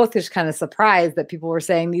we were both just kind of surprised that people were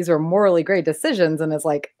saying these were morally gray decisions. And it's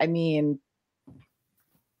like, I mean,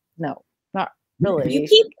 no, not really.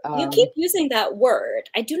 You keep using that word.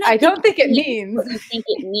 I don't think it means what you think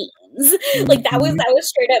it means. Like that was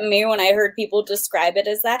straight up me when I heard people describe it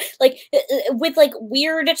as that. Like with like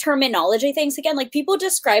weird terminology things again. Like people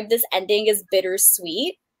describe this ending as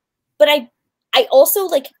bittersweet, but I also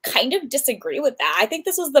like kind of disagree with that. I think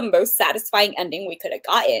this was the most satisfying ending we could have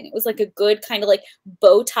gotten. It was like a good kind of like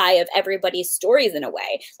bow tie of everybody's stories in a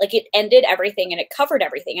way. Like it ended everything and it covered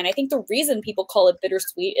everything. And I think the reason people call it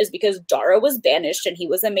bittersweet is because Dara was banished and he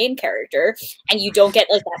was a main character, and you don't get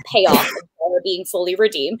like that payoff of Dara being fully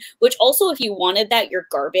redeemed, which also if you wanted that, you're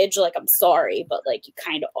garbage. Like, I'm sorry, but like you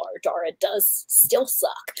kind of are. Dara does still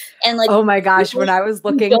suck. And like, oh my gosh, when I was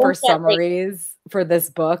looking for summaries for this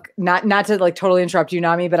book, not to like totally interrupt you,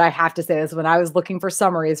 Nami, but I have to say this, when I was looking for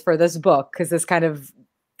summaries for this book, because this kind of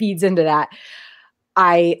feeds into that,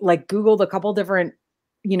 I like Googled a couple different,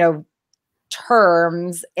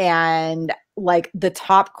 terms, and like the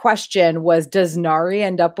top question was, does Nari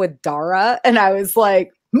end up with Dara? And I was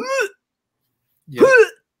like,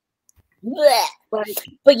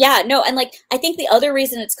 but yeah, no, and like I think the other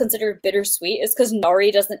reason it's considered bittersweet is because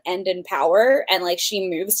Nari doesn't end in power, and like she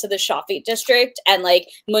moves to the Shafit district, and like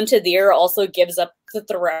Muntadir also gives up the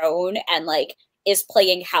throne and like is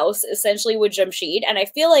playing house essentially with Jamshid. And I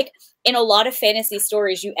feel like in a lot of fantasy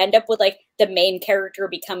stories you end up with like the main character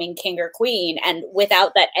becoming king or queen, and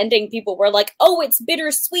without that ending people were like, oh, it's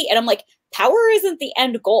bittersweet. And I'm like, power isn't the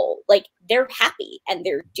end goal. Like they're happy and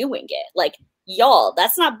they're doing it. Like, y'all,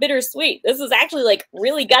 that's not bittersweet. This is actually like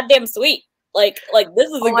really goddamn sweet. Like this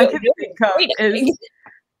is all I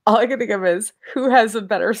can think of is who has a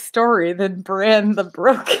better story than Bran the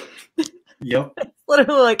Broken. Yep.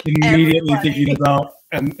 Literally like immediately thinking about,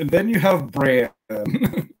 and then you have Bran.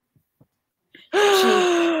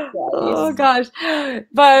 Oh gosh.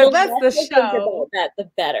 But that's the show. That the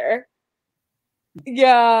better.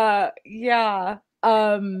 Yeah.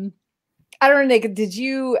 I don't know, Nick,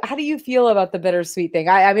 how do you feel about the bittersweet thing?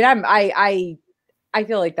 I mean, I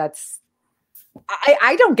feel like that's,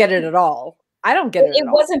 I don't get it at all. I don't get it. It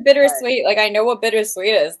wasn't bittersweet. Like, I know what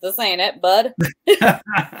bittersweet is. This ain't it, bud.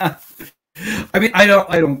 I mean, I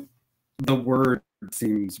don't, the word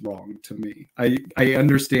seems wrong to me. I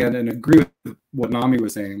understand and agree with what Nami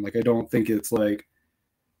was saying. Like, I don't think it's like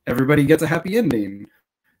everybody gets a happy ending.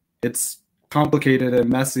 It's complicated and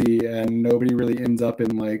messy, and nobody really ends up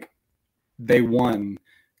in like they won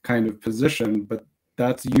kind of position, but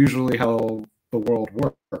that's usually how the world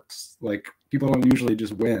works. Like, people don't usually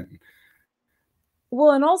just win.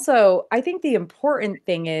 Well, and also I think the important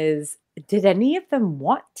thing is, did any of them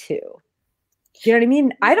want to? You know what I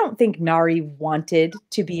mean? I don't think Nari wanted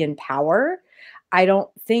to be in power. I don't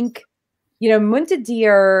think,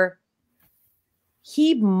 Muntadir,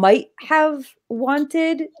 he might have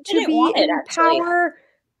wanted to be in power,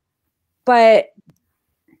 but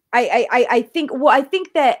I think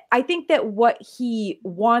that what he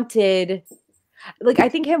wanted, like, I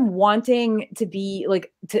think him wanting to be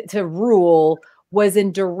like to rule was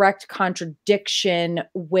in direct contradiction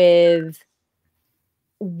with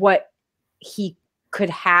what he could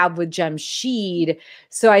have with Jamshid.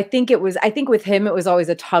 So I think with him it was always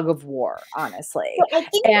a tug of war, honestly.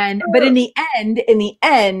 But in the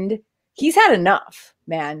end, he's had enough,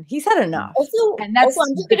 man. He's had enough. And that's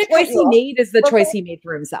the choice he made is the choice he made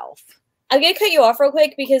for himself. I'm gonna cut you off real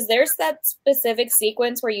quick because there's that specific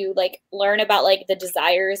sequence where you like learn about like the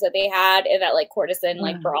desires that they had in that like courtesan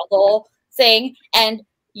like brothel thing, and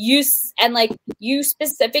you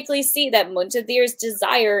specifically see that Muntadir's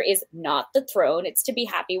desire is not the throne, it's to be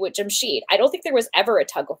happy with Jamshid. I don't think there was ever a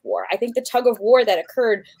tug of war. I think the tug of war that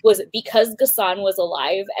occurred was because Ghassan was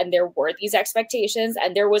alive and there were these expectations,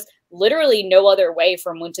 and there was literally no other way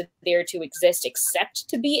for Muntadir to exist except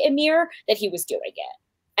to be Emir, that he was doing it.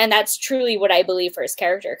 And that's truly what I believe for his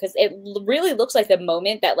character, because it really looks like the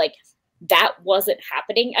moment that like that wasn't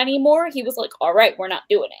happening anymore, he was like, all right, we're not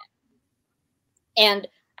doing it. And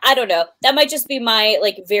I don't know, that might just be my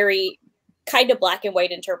like very kind of black and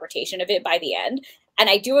white interpretation of it by the end. And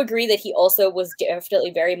I do agree that he also was definitely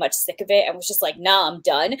very much sick of it and was just like, nah, I'm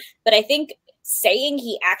done. But I think saying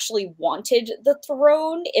he actually wanted the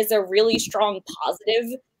throne is a really strong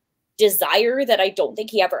positive desire that I don't think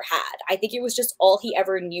he ever had. I think it was just all he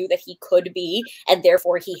ever knew that he could be, and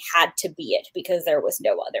therefore he had to be it because there was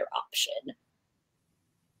no other option.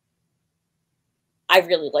 I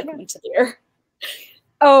really like Muntadir.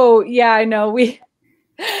 Oh, yeah, I know. We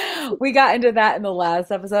got into that in the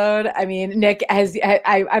last episode. I mean, Nick,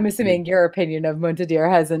 I'm assuming your opinion of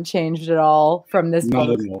Muntadir hasn't changed at all from this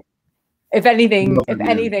book. If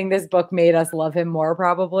anything, this book made us love him more,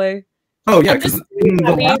 probably. Oh, yeah, because in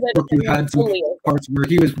the last book we had some parts where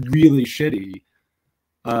he was really shitty.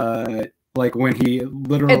 Like when he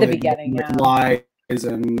literally at the beginning, lies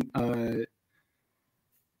and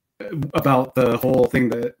about the whole thing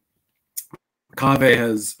that Kaveh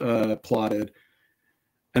has plotted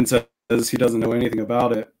and says he doesn't know anything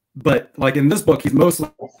about it. But like in this book, he's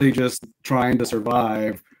mostly just trying to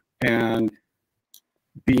survive and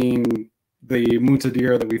being the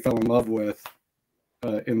Muntadir that we fell in love with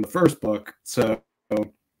in the first book. So,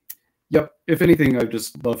 yep, if anything, I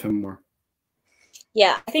just love him more.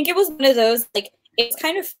 Yeah, I think it was one of those, like, it's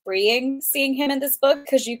kind of freeing seeing him in this book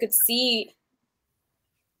because you could see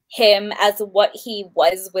him as what he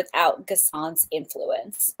was without Ghassan's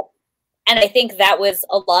influence. And I think that was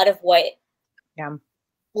a lot of what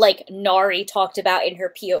like Nari talked about in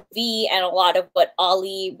her POV, and a lot of what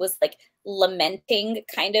Ali was like lamenting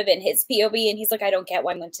kind of in his POV. And he's like, I don't get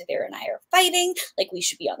why Muntadir and I are fighting. Like, we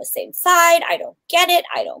should be on the same side. I don't get it.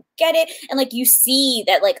 I don't get it. And like, you see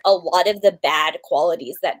that like a lot of the bad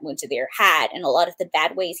qualities that Muntadir had and a lot of the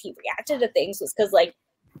bad ways he reacted to things was because like,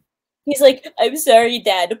 he's like, I'm sorry,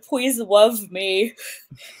 Dad, please love me.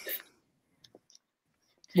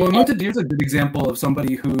 Well, Muntadir's a good example of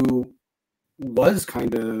somebody who was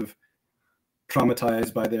kind of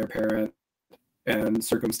traumatized by their parent and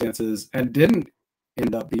circumstances and didn't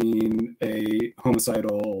end up being a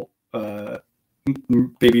homicidal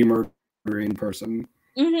baby murdering person.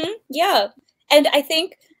 Yeah. And I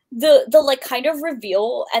think the like kind of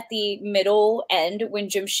reveal at the middle end when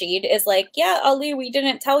Jamshid is like, yeah, Ali, we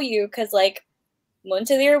didn't tell you because like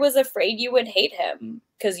Muntadir was afraid you would hate him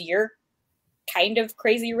because you're kind of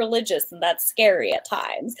crazy religious and that's scary at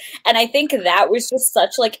times. And I think that was just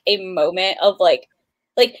such like a moment of like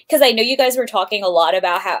because I know you guys were talking a lot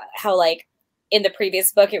about how like in the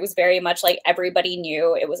previous book it was very much like everybody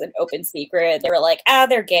knew, it was an open secret, they were like,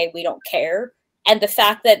 they're gay, we don't care. And the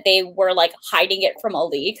fact that they were like hiding it from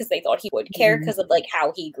Ali because they thought he would care because of like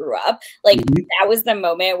how he grew up, like that was the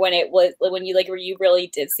moment when it was when you like where you really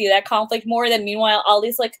did see that conflict more. Then meanwhile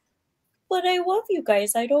Ali's like, but I love you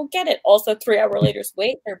guys, I don't get it. Also 3 hours later,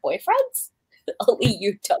 wait, they're boyfriends? Ali,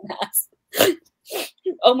 you dumbass.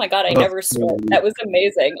 Oh my god, I never snort. That was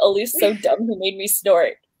amazing. Ali's so dumb, he made me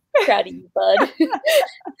snort. Proud of you, bud.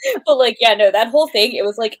 But like, yeah, no, that whole thing, it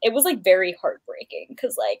was like very heartbreaking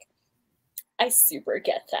because like I super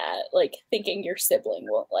get that. Like thinking your sibling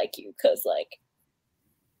won't like you because like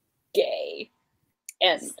gay.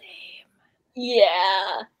 And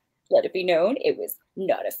yeah. Let it be known, it was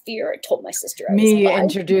not a fear. I told my sister I was me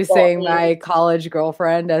introducing my college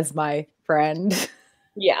girlfriend as my friend.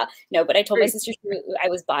 Yeah, no, but I told my sister I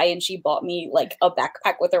was bi, and she bought me like a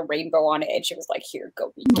backpack with a rainbow on it, and she was like, "Here,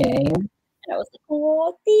 go be gay." And I was like,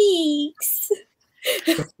 "Oh, thanks."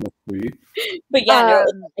 That's so sweet. But yeah,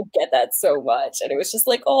 no, I get that so much, and it was just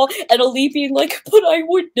like, "Oh," and Ali being like, "But I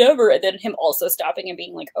would never," and then him also stopping and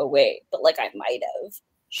being like, "Oh wait, but like I might have."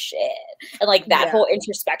 Shit, and like that whole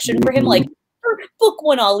introspection for him, like for book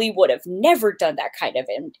one, Ali would have never done that kind of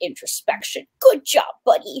introspection. Good job,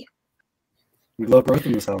 buddy. We love growth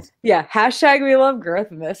in this house. Yeah, hashtag we love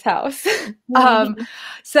growth in this house.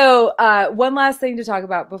 So one last thing to talk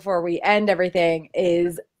about before we end everything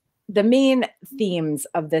is the main themes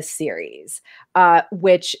of this series,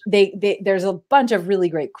 which there's a bunch of really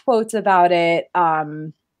great quotes about it,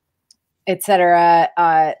 etc.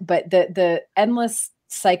 But the endless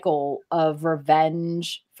cycle of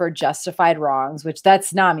revenge for justified wrongs, which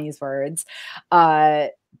that's Nami's words,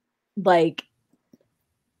 like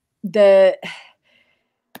the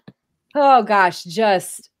oh gosh,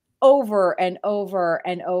 just over and over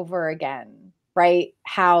and over again, right?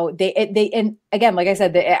 How they and again, like I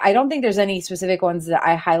said, I don't think there's any specific ones that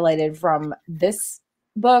I highlighted from this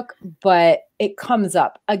book, but it comes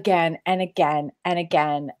up again and again and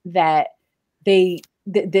again that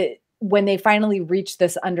when they finally reach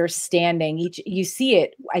this understanding, you see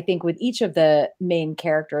it, I think, with each of the main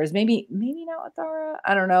characters, maybe not with Dara,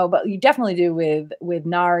 I don't know, but you definitely do with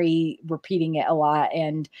Nari repeating it a lot,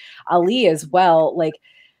 and Ali as well. Like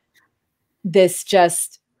this,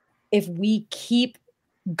 just if we keep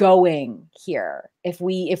going here, if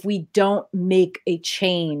we don't make a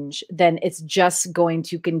change, then it's just going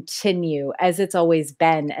to continue as it's always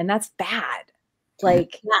been, and that's bad.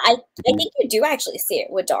 Like, yeah, I think you do actually see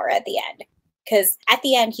it with Dara at the end, because at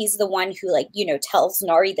the end he's the one who, like, you know, tells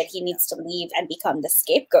Nari that he needs to leave and become the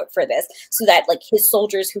scapegoat for this, so that like his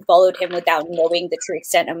soldiers who followed him without knowing the true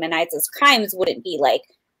extent of Manaiza's crimes wouldn't be like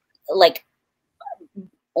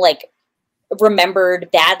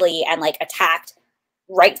remembered badly and like attacked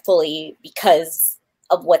rightfully because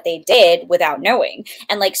of what they did without knowing.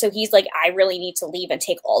 And like, so he's like, I really need to leave and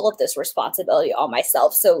take all of this responsibility on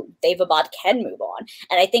myself so Daevabad can move on.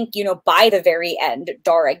 And I think, you know, by the very end,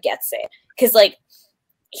 Dara gets it. Because like,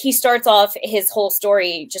 he starts off his whole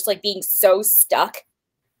story just like being so stuck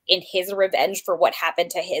in his revenge for what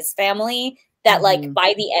happened to his family that like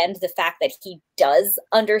by the end, the fact that he does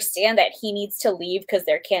understand that he needs to leave because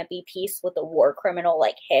there can't be peace with a war criminal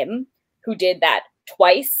like him who did that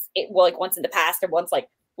twice, like once in the past and once like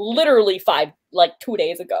literally 2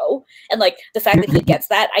 days ago, and like the fact that he gets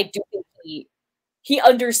that, I do think he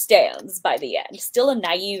understands by the end. Still a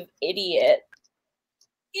naive idiot,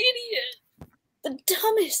 the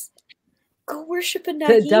dumbest. Go worship a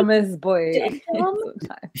naive, the dumbest boy.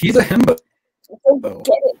 He's a himbo.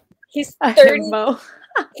 Get it. He's 30.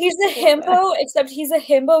 He's a himbo, except he's a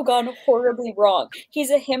himbo gone horribly wrong.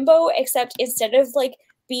 He's a himbo, except instead of like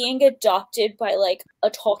being adopted by like a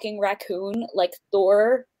talking raccoon like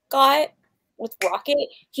Thor got with Rocket,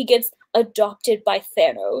 he gets adopted by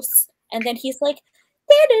Thanos. And then he's like,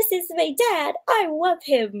 Thanos is my dad. I love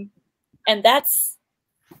him. And that's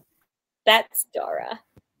Dara.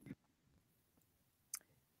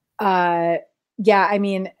 Yeah, I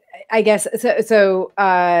mean, I guess so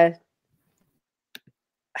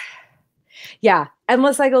yeah,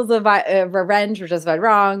 endless cycles of revenge for justified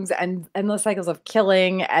wrongs, and endless cycles of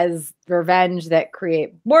killing as revenge that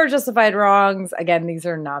create more justified wrongs. Again, these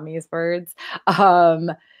are Nami's words.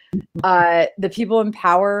 The people in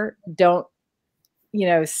power don't, you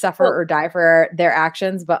know, suffer or die for their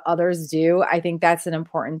actions, but others do. I think that's an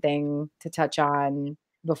important thing to touch on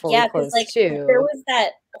before we close like, too. There was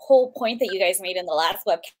that whole point that you guys made in the last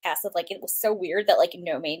webcast of like, it was so weird that like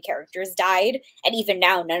no main characters died, and even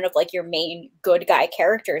now none of like your main good guy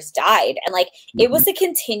characters died, and like it was a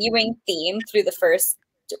continuing theme through the first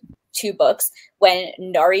 2 books when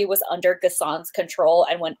Nari was under Ghassan's control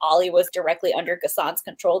and when Ali was directly under Ghassan's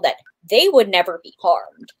control, that they would never be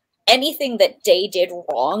harmed. Anything that they did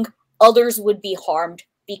wrong, others would be harmed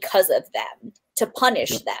because of them, to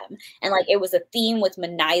punish them. And like it was a theme with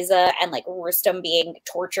Manaiza and like Rustam being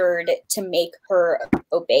tortured to make her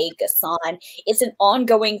obey Ghassan. It's an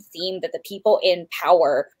ongoing theme that the people in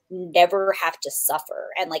power never have to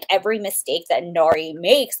suffer. And like every mistake that Nari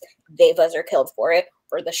makes, Devas are killed for it,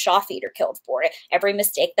 or the Shafid are killed for it. Every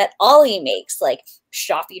mistake that Ali makes, like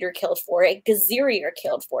Shafid are killed for it, Gaziri are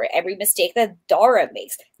killed for it. Every mistake that Dara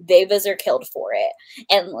makes, Devas are killed for it.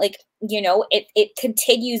 And like, you know, it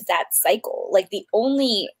continues that cycle. Like the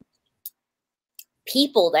only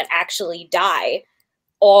people that actually die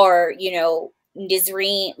are, you know,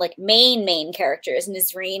 Nizreen, like main characters,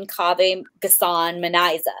 Nizreen, Kaveh, Ghassan,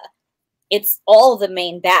 Manaiza. it's all the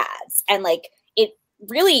main bads, and like it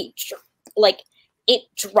really like it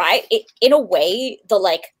drive it in a way. The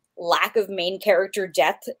like lack of main character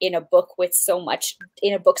death in a book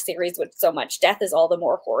series with so much death is all the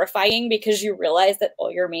more horrifying, because you realize that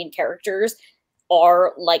all your main characters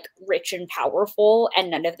are like rich and powerful,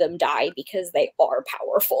 and none of them die because they are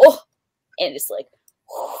powerful. And it's like,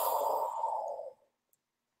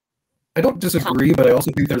 I don't disagree, but I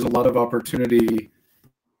also think there's a lot of opportunity.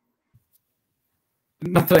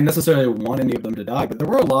 Not that I necessarily want any of them to die, but there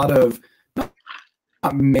were a lot of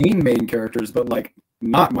not main characters, but like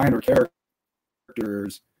not minor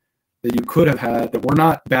characters that you could have had that were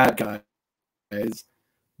not bad guys,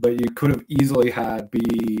 but you could have easily had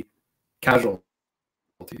be casualties.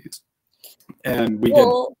 And we did,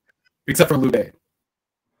 except for Lubaid.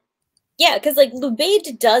 Yeah, because like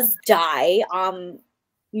Lubaid does die.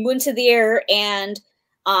 Muntadir and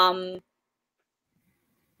oh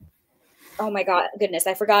my goodness,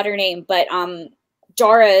 I forgot her name, but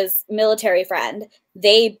Jorah's military friend,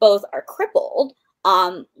 they both are crippled.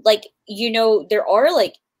 Like, you know, there are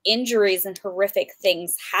like injuries and horrific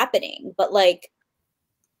things happening, but like,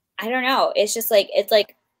 I don't know, it's just like, it's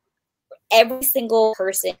like every single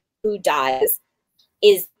person who dies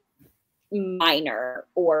is minor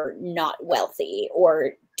or not wealthy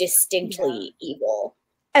or distinctly evil.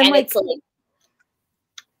 And like, it's like,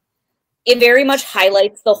 it very much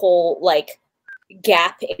highlights the whole like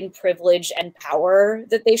gap in privilege and power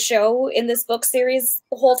that they show in this book series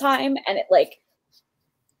the whole time. And it like,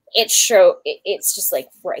 it's just like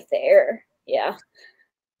right there. Yeah.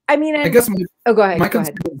 I mean, I guess go ahead. My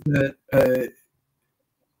concern is that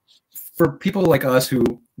for people like us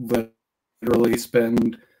who literally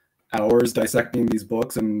spend hours dissecting these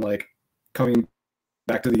books and like coming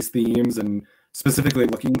back to these themes and specifically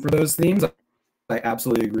looking for those themes, I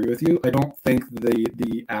absolutely agree with you. I don't think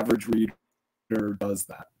the average reader does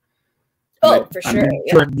that. Oh, for sure. I'm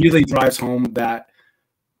sure it really drives home that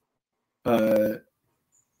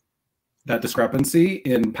that discrepancy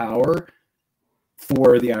in power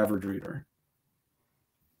for the average reader.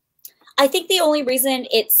 I think the only reason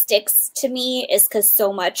it sticks to me is because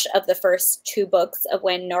so much of the first two books of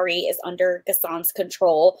when Nori is under Ghassan's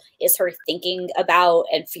control is her thinking about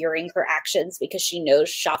and fearing her actions because she knows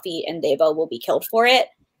Shafi and Deva will be killed for it.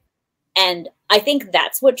 And I think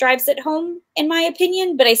that's what drives it home, in my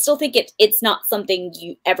opinion. But I still think it's not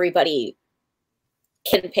something everybody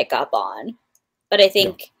can pick up on. But I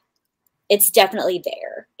think it's definitely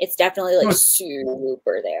there. It's definitely like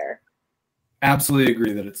super there. Absolutely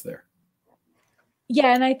agree that it's there.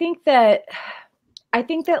 Yeah, and I think that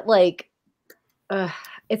like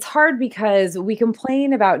it's hard because we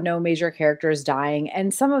complain about no major characters dying,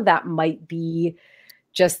 and some of that might be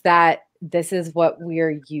just that this is what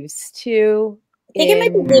we're used to. I think it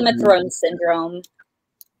might be Game of Thrones syndrome.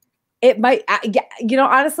 It might, yeah, you know,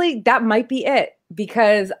 honestly, that might be it,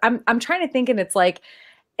 because I'm trying to think, and it's like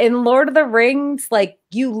in Lord of the Rings, like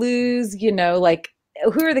you lose, you know, like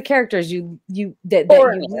who are the characters that you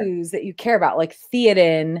lose that you care about, like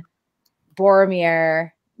Theoden,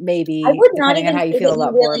 Boromir, maybe. I would not depending even on how you feel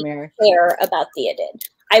about really Boromir. Care about Theoden.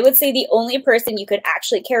 I would say the only person you could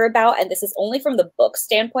actually care about, and this is only from the book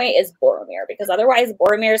standpoint, is Boromir, because otherwise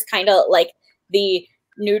Boromir is kind of like the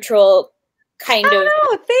neutral kind of. No,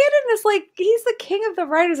 Theoden is like, he's the king of the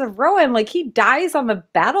Riders of Rohan. Like, he dies on the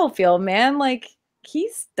battlefield, man. Like,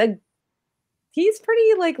 he's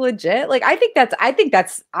pretty like legit. Like, I think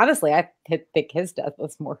that's honestly, I think his death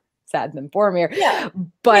was more sad than Boromir. Yeah,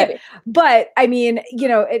 but I mean, you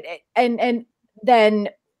know, and then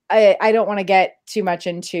I don't want to get too much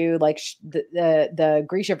into like the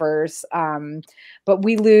Grishaverse, but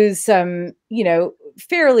we lose some, you know,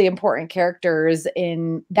 fairly important characters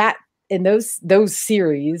in those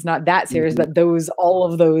series, not that series, but all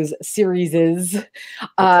of those series.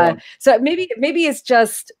 So maybe it's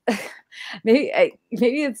just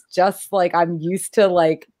maybe it's just like I'm used to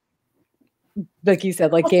like you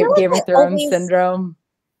said, like Game of Thrones syndrome.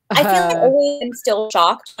 I feel like I always am still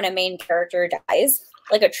shocked when a main character dies,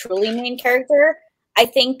 like a truly main character. I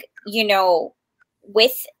think, you know,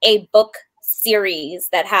 with a book series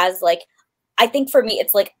that has like, I think for me,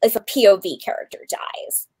 it's like if a POV character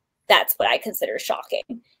dies, that's what I consider shocking.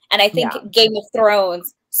 And I think Game of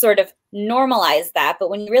Thrones sort of normalized that. But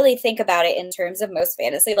when you really think about it in terms of most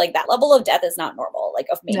fantasy, like that level of death is not normal, like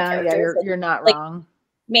of main characters. Yeah, you're not like, wrong.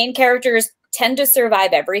 Main characters tend to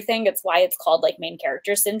survive everything. It's why it's called like main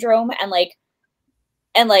character syndrome. And like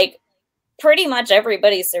pretty much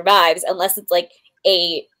everybody survives unless it's like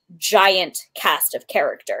a giant cast of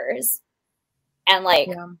characters. And like,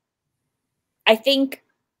 I think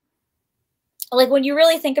like when you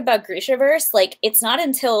really think about Grishaverse, like it's not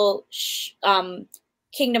until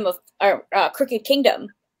Kingdom of Crooked Kingdom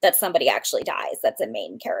that somebody actually dies. That's a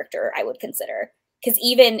main character I would consider. Because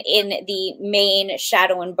even in the main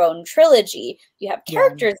Shadow and Bone trilogy, you have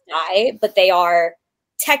characters die, but they are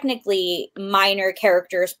technically minor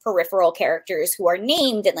characters, peripheral characters who are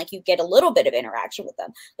named, and like you get a little bit of interaction with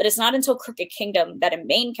them. But it's not until Crooked Kingdom that a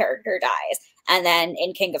main character dies. And then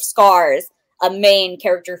in King of Scars, a main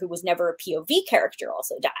character who was never a POV character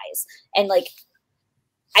also dies. And like,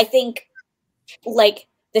 I think like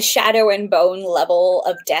the Shadow and Bone level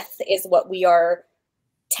of death is what we are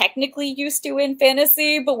technically used to in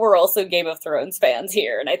fantasy, but we're also Game of Thrones fans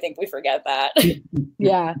here, and I think we forget that.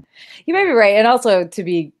 Yeah, you may be right. And also, to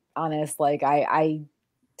be honest, like I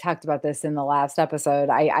talked about this in the last episode,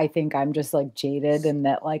 I think I'm just like jaded in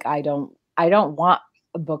that like I don't want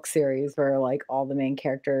a book series where like all the main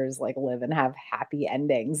characters like live and have happy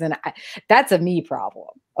endings, and that's a me problem.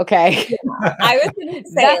 Okay, yeah, I was gonna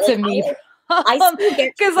say that's like, a me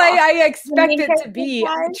because I expect it to be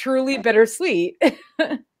truly bittersweet.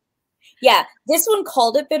 Yeah, this one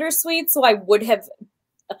called it bittersweet, so I would have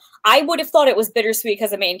thought it was bittersweet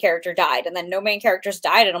because the main character died, and then no main characters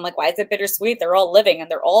died, and I'm like, why is it bittersweet? They're all living,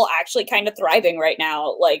 and they're all actually kind of thriving right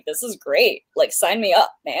now. Like, this is great. Like, sign me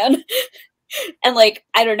up, man. And like,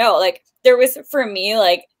 I don't know, like there was, for me,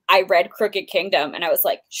 like I read Crooked Kingdom and I was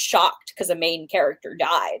like shocked because a main character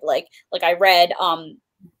died. Like I read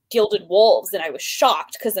Gilded Wolves and I was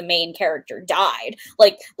shocked because the main character died.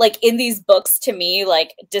 Like in these books, to me,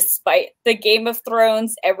 like despite the Game of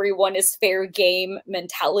Thrones everyone is fair game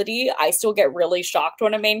mentality, I still get really shocked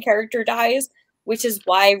when a main character dies, which is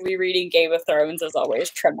why rereading Game of Thrones is always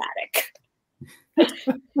traumatic.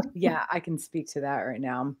 Yeah, I can speak to that right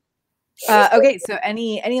now. Okay, so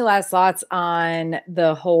any last thoughts on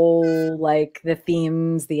the whole, like the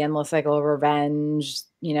themes, the endless cycle of revenge,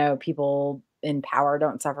 you know, people in power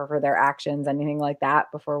don't suffer for their actions, anything like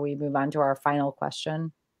that before we move on to our final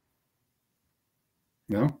question?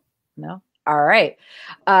 No. All right.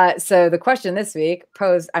 So the question this week,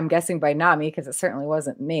 posed, I'm guessing by Nami, because it certainly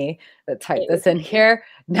wasn't me that typed this in here.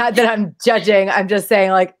 Not that I'm judging. I'm just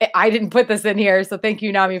saying, like, I didn't put this in here. So thank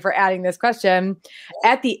you, Nami, for adding this question.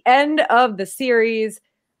 At the end of the series,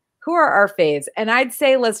 who are our faves? And I'd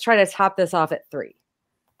say let's try to top this off at 3.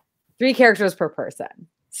 3 characters per person.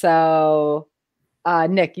 So,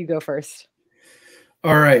 Nick, you go first.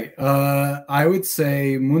 All right. I would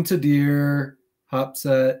say Muntadir,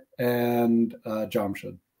 Hapset, and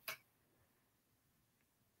Jamshid.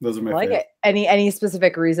 Those are my like favorites. it. Any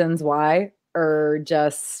specific reasons why, or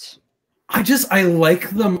just? I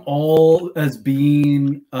like them all as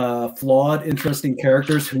being flawed, interesting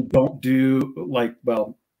characters who don't do like,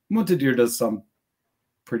 well, Muntadir does some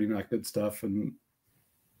pretty not good stuff,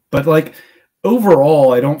 but like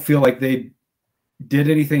overall, I don't feel like they did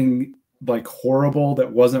anything like horrible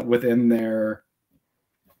that wasn't within their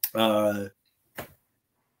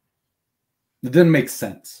it didn't make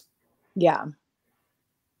sense. Yeah.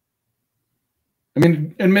 I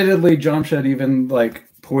mean, admittedly, Jamshed even like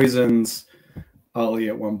poisons Ali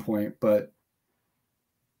at one point, but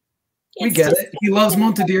we get it. He loves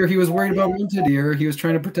Muntadir. He was worried about Muntadir. He was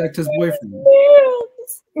trying to protect his boyfriend.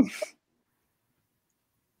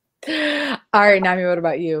 All right, Nami, what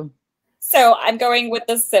about you? So I'm going with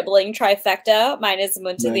the sibling trifecta. Mine is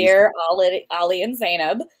Muntadir, Nice. Ali, and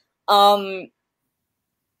Zainab.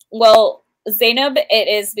 Well, Zainab, it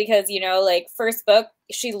is because, you know, like, first book,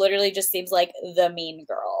 she literally just seems like the mean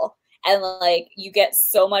girl. And, like, you get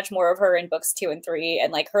so much more of her in books 2 and 3.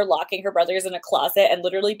 And, like, her locking her brothers in a closet and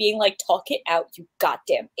literally being like, talk it out, you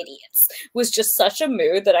goddamn idiots, was just such a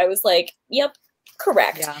mood that I was like, yep,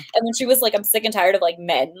 correct. Yeah. And when she was like, I'm sick and tired of, like,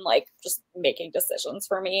 men, like, just making decisions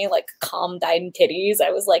for me, like, calm down titties, I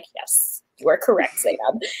was like, yes, you are correct,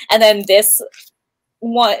 Zainab. And then this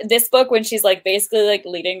book, when she's like basically like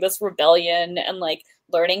leading this rebellion and like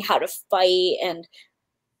learning how to fight and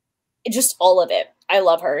just all of it, I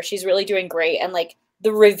love her. She's really doing great. And like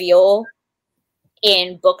the reveal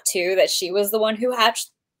in book 2 that she was the one who hatched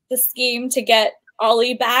the scheme to get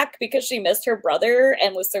Ollie back because she missed her brother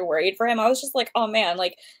and was so worried for him, I was just like, oh man,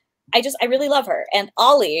 like I really love her. And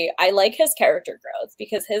Ollie, I like his character growth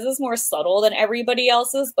because his is more subtle than everybody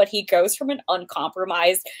else's, but he goes from an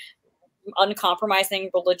uncompromising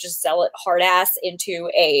religious zealot hard ass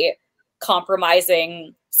into a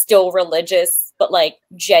compromising, still religious, but like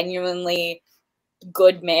genuinely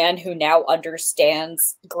good man who now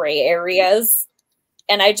understands gray areas.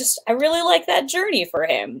 And I really like that journey for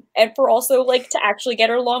him. And for also like to actually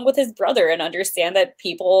get along with his brother and understand that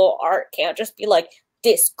people can't just be like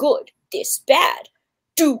this good, this bad.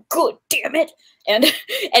 do good, damn it. And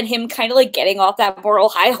him kind of like getting off that moral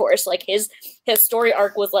high horse. Like his story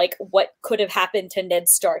arc was like what could have happened to Ned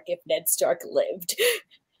Stark if Ned Stark lived.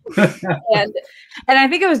 and I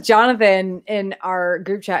think it was Jonathan in our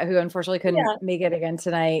group chat who unfortunately couldn't make it again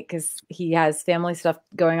tonight because he has family stuff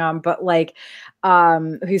going on, but like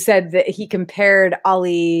who said that he compared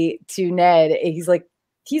Ollie to Ned. He's like,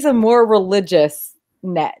 he's a more religious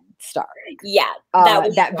Ned Stark. Yeah, that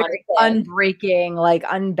was that very unbreaking, like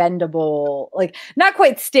unbendable, like not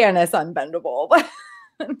quite Stannis unbendable,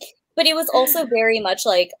 but it was also very much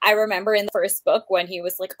like, I remember in the first book when he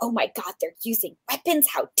was like, oh my God, they're using weapons.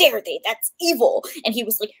 How dare they? That's evil. And he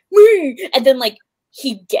was like, me. And then like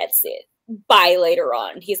he gets it by later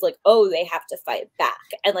on. He's like, oh, they have to fight back.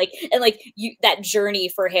 And that journey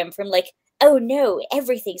for him from like, oh no,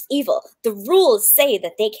 everything's evil. The rules say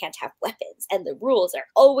that they can't have weapons and the rules are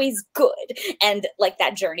always good. And like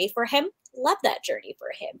that journey for him, love that journey for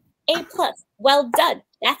him. A+, well done.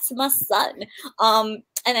 That's my son.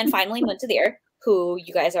 And then finally Muntadir, who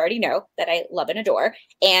you guys already know that I love and adore.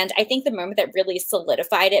 And I think the moment that really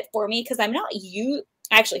solidified it for me, because I'm not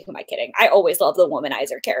actually, who am I kidding? I always love the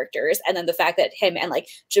womanizer characters. And then the fact that him and like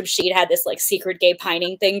Jamshid had this like secret gay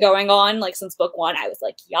pining thing going on, like since book 1, I was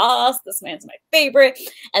like, yes, this man's my favorite.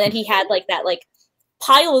 And then he had like that, like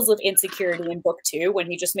piles of insecurity in book 2 when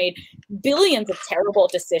he just made billions of terrible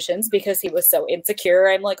decisions because he was so insecure.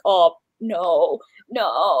 I'm like, oh no.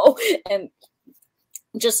 And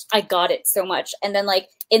just, I got it so much. And then like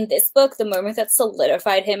in this book, the moment that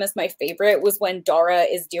solidified him as my favorite was when Dara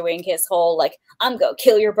is doing his whole like, I'm gonna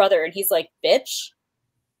kill your brother. And he's like, bitch.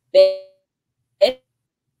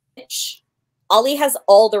 Ollie has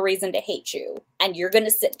all the reason to hate you, and you're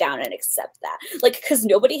gonna sit down and accept that. Like, because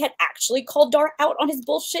nobody had actually called Dara out on his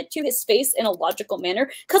bullshit to his face in a logical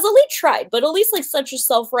manner. Because Ollie tried, but Ollie's like such a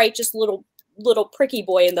self-righteous little pricky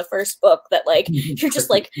boy in the first book that like you're just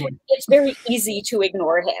like, it's very easy to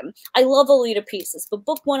ignore him. I love Ollie to pieces, but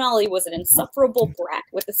book 1 Ollie was an insufferable brat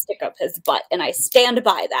with a stick up his butt, and I stand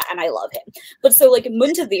by that, and I love him. But so like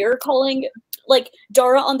Muntadir calling like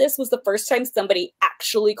Dara on this was the first time somebody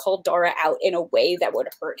actually called Dara out in a way that would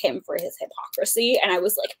hurt him for his hypocrisy, and I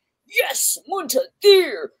was like, yes,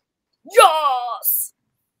 Muntadir, yes.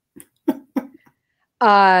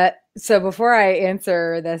 So before I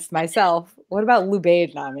answer this myself, what about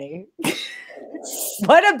Lubaid, Nami?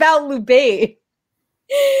 What about Lubaid?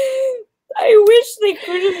 I wish they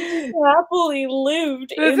could have happily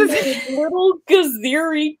lived in this little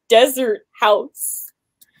Gaziri desert house.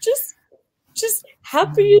 Just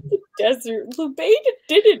happy in the desert. Lubaid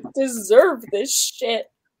didn't deserve this shit.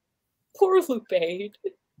 Poor Lubaid.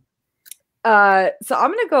 So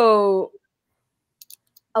I'm gonna go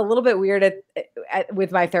a little bit weird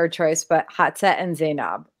with my third choice, but Hatset and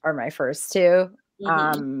Zainab are my first two.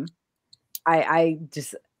 Mm-hmm. I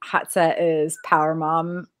just, Hatset is power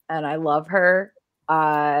mom, and I love her.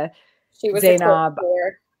 She was Zainab,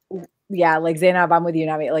 yeah, like Zainab, I'm with you,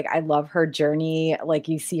 Nami. Like, I love her journey. Like,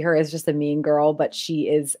 you see her as just a mean girl, but she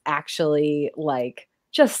is actually like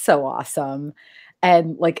just so awesome.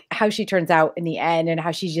 And like how she turns out in the end, and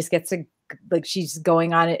how she just gets to, like, she's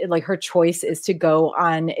going on it, like her choice is to go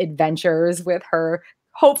on adventures with her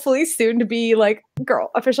hopefully soon to be like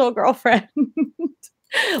official girlfriend.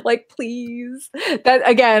 Like, please. That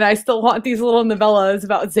again, I still want these little novellas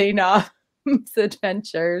about Zainab's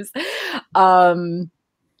adventures.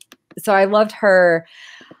 So I loved her.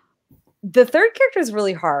 The third character is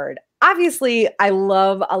really hard. Obviously, I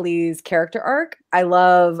love Ali's character arc. I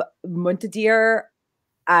love Muntadir.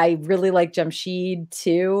 I really like Jamshid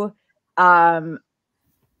too. But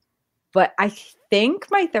I think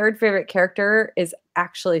my third favorite character is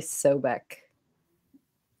actually Sobek.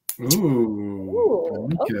 Ooh,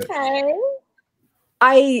 okay.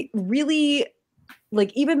 I really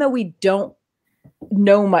like, even though we don't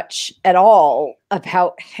know much at all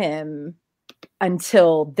about him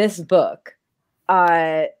until this book,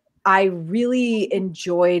 I really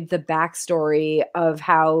enjoyed the backstory of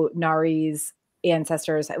how Nari's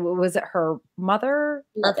ancestors, was it her mother?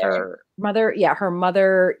 Her mother, yeah, her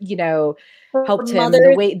mother, you know, helped him.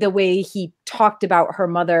 The way he talked about her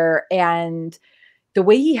mother, and the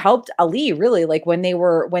way he helped Ali, really, like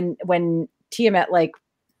when Tiamat like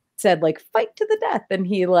said like fight to the death, and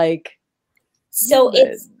he like. So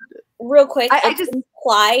it's real quick. I just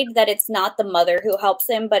implied that it's not the mother who helps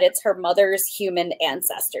him, but it's her mother's human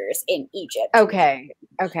ancestors in Egypt. Okay.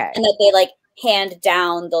 And that they like hand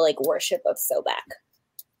down the like worship of Sobek.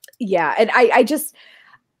 Yeah, and I just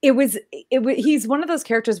he's one of those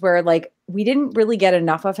characters where like we didn't really get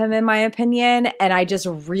enough of him, in my opinion, and I just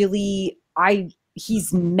really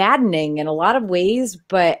he's maddening in a lot of ways,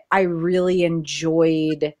 but I really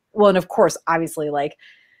enjoyed, well, and of course, obviously, like,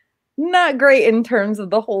 not great in terms of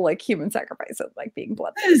the whole like human sacrifice of like being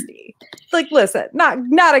bloodthirsty. Like, listen,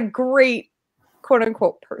 not a great quote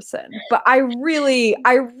unquote person, but I really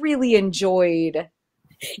enjoyed,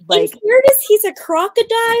 like, in fairness, he's a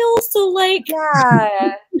crocodile, so like,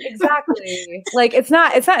 yeah, exactly. Like, it's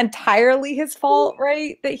not entirely his fault,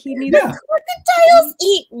 right? That he needs. Yeah. Crocodiles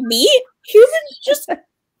eat meat. Humans just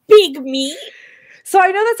big meat. So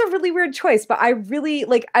I know that's a really weird choice, but I really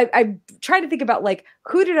like, I trying to think about like,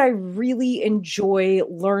 who did I really enjoy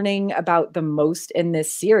learning about the most in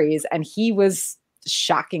this series? And he was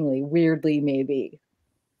shockingly, weirdly, maybe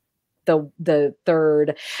the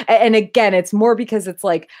third. And again, it's more because it's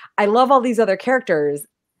like, I love all these other characters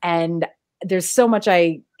and there's so much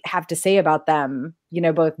I have to say about them, you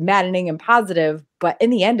know, both maddening and positive. But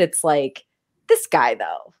in the end, it's like, this guy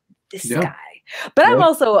though, this guy. But I'm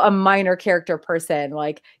also a minor character person.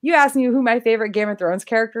 Like, you asked me who my favorite Game of Thrones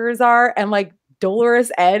characters are, and like Dolorous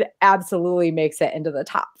Ed absolutely makes it into the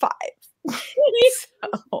top 5.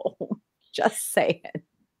 So just saying.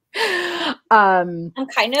 I'm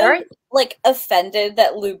kind of like offended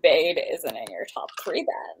that Lubaid isn't in your top 3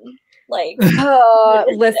 then. Like,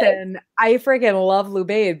 listen, I freaking love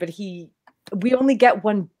Lubaid, but we only get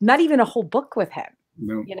one, not even a whole book with him.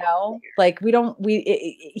 No. You know, like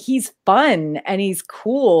he's fun and he's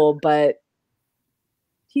cool, but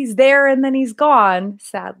he's there and then he's gone,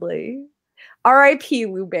 sadly. R.I.P.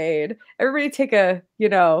 Lubaid. Everybody take a, you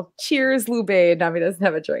know, cheers, Lubaid. Nami doesn't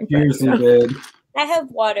have a drink. Cheers, Lubaid. I have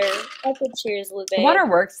water. I could cheers, Lubaid. Water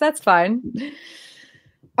works. That's fine.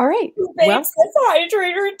 All right. Lubaid says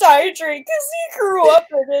hydrate or dihydrate because he grew up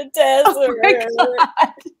in a desert. Oh my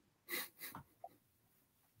God.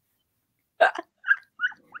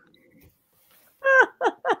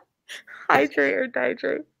 Hydrate or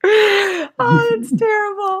dihydrate. Oh, that's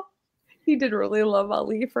terrible. He did really love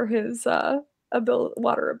Ali for his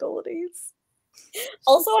water abilities.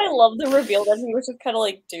 Also, I love the reveal that he was just kind of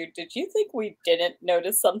like, dude, did you think we didn't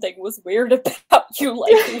notice something was weird about you?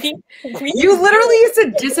 Like, you literally used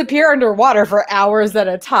to disappear underwater for hours at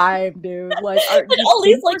a time, dude. Like, and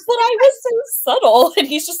Ali's like, but I was so subtle. And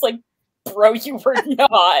he's just like, bro, you were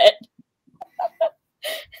not.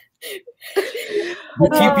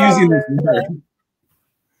 Keep using this word.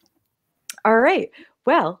 All right.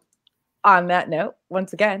 Well, on that note,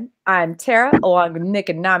 once again, I'm Tara, along with Nick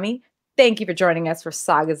and Nami. Thank you for joining us for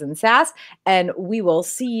Sagas and Sass, and we will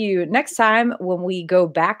see you next time when we go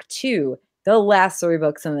back to the last 3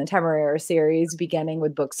 books in the Temeraire series, beginning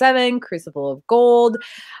with Book 7, Crucible of Gold.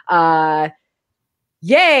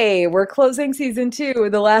 Yay! We're closing season 2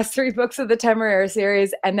 with the last 3 books of the Temeraire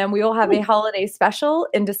series, and then we will have a holiday special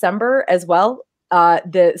in December as well.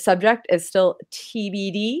 The subject is still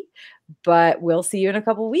TBD, but we'll see you in a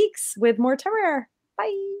couple weeks with more Temeraire.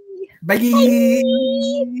 Bye! Bye!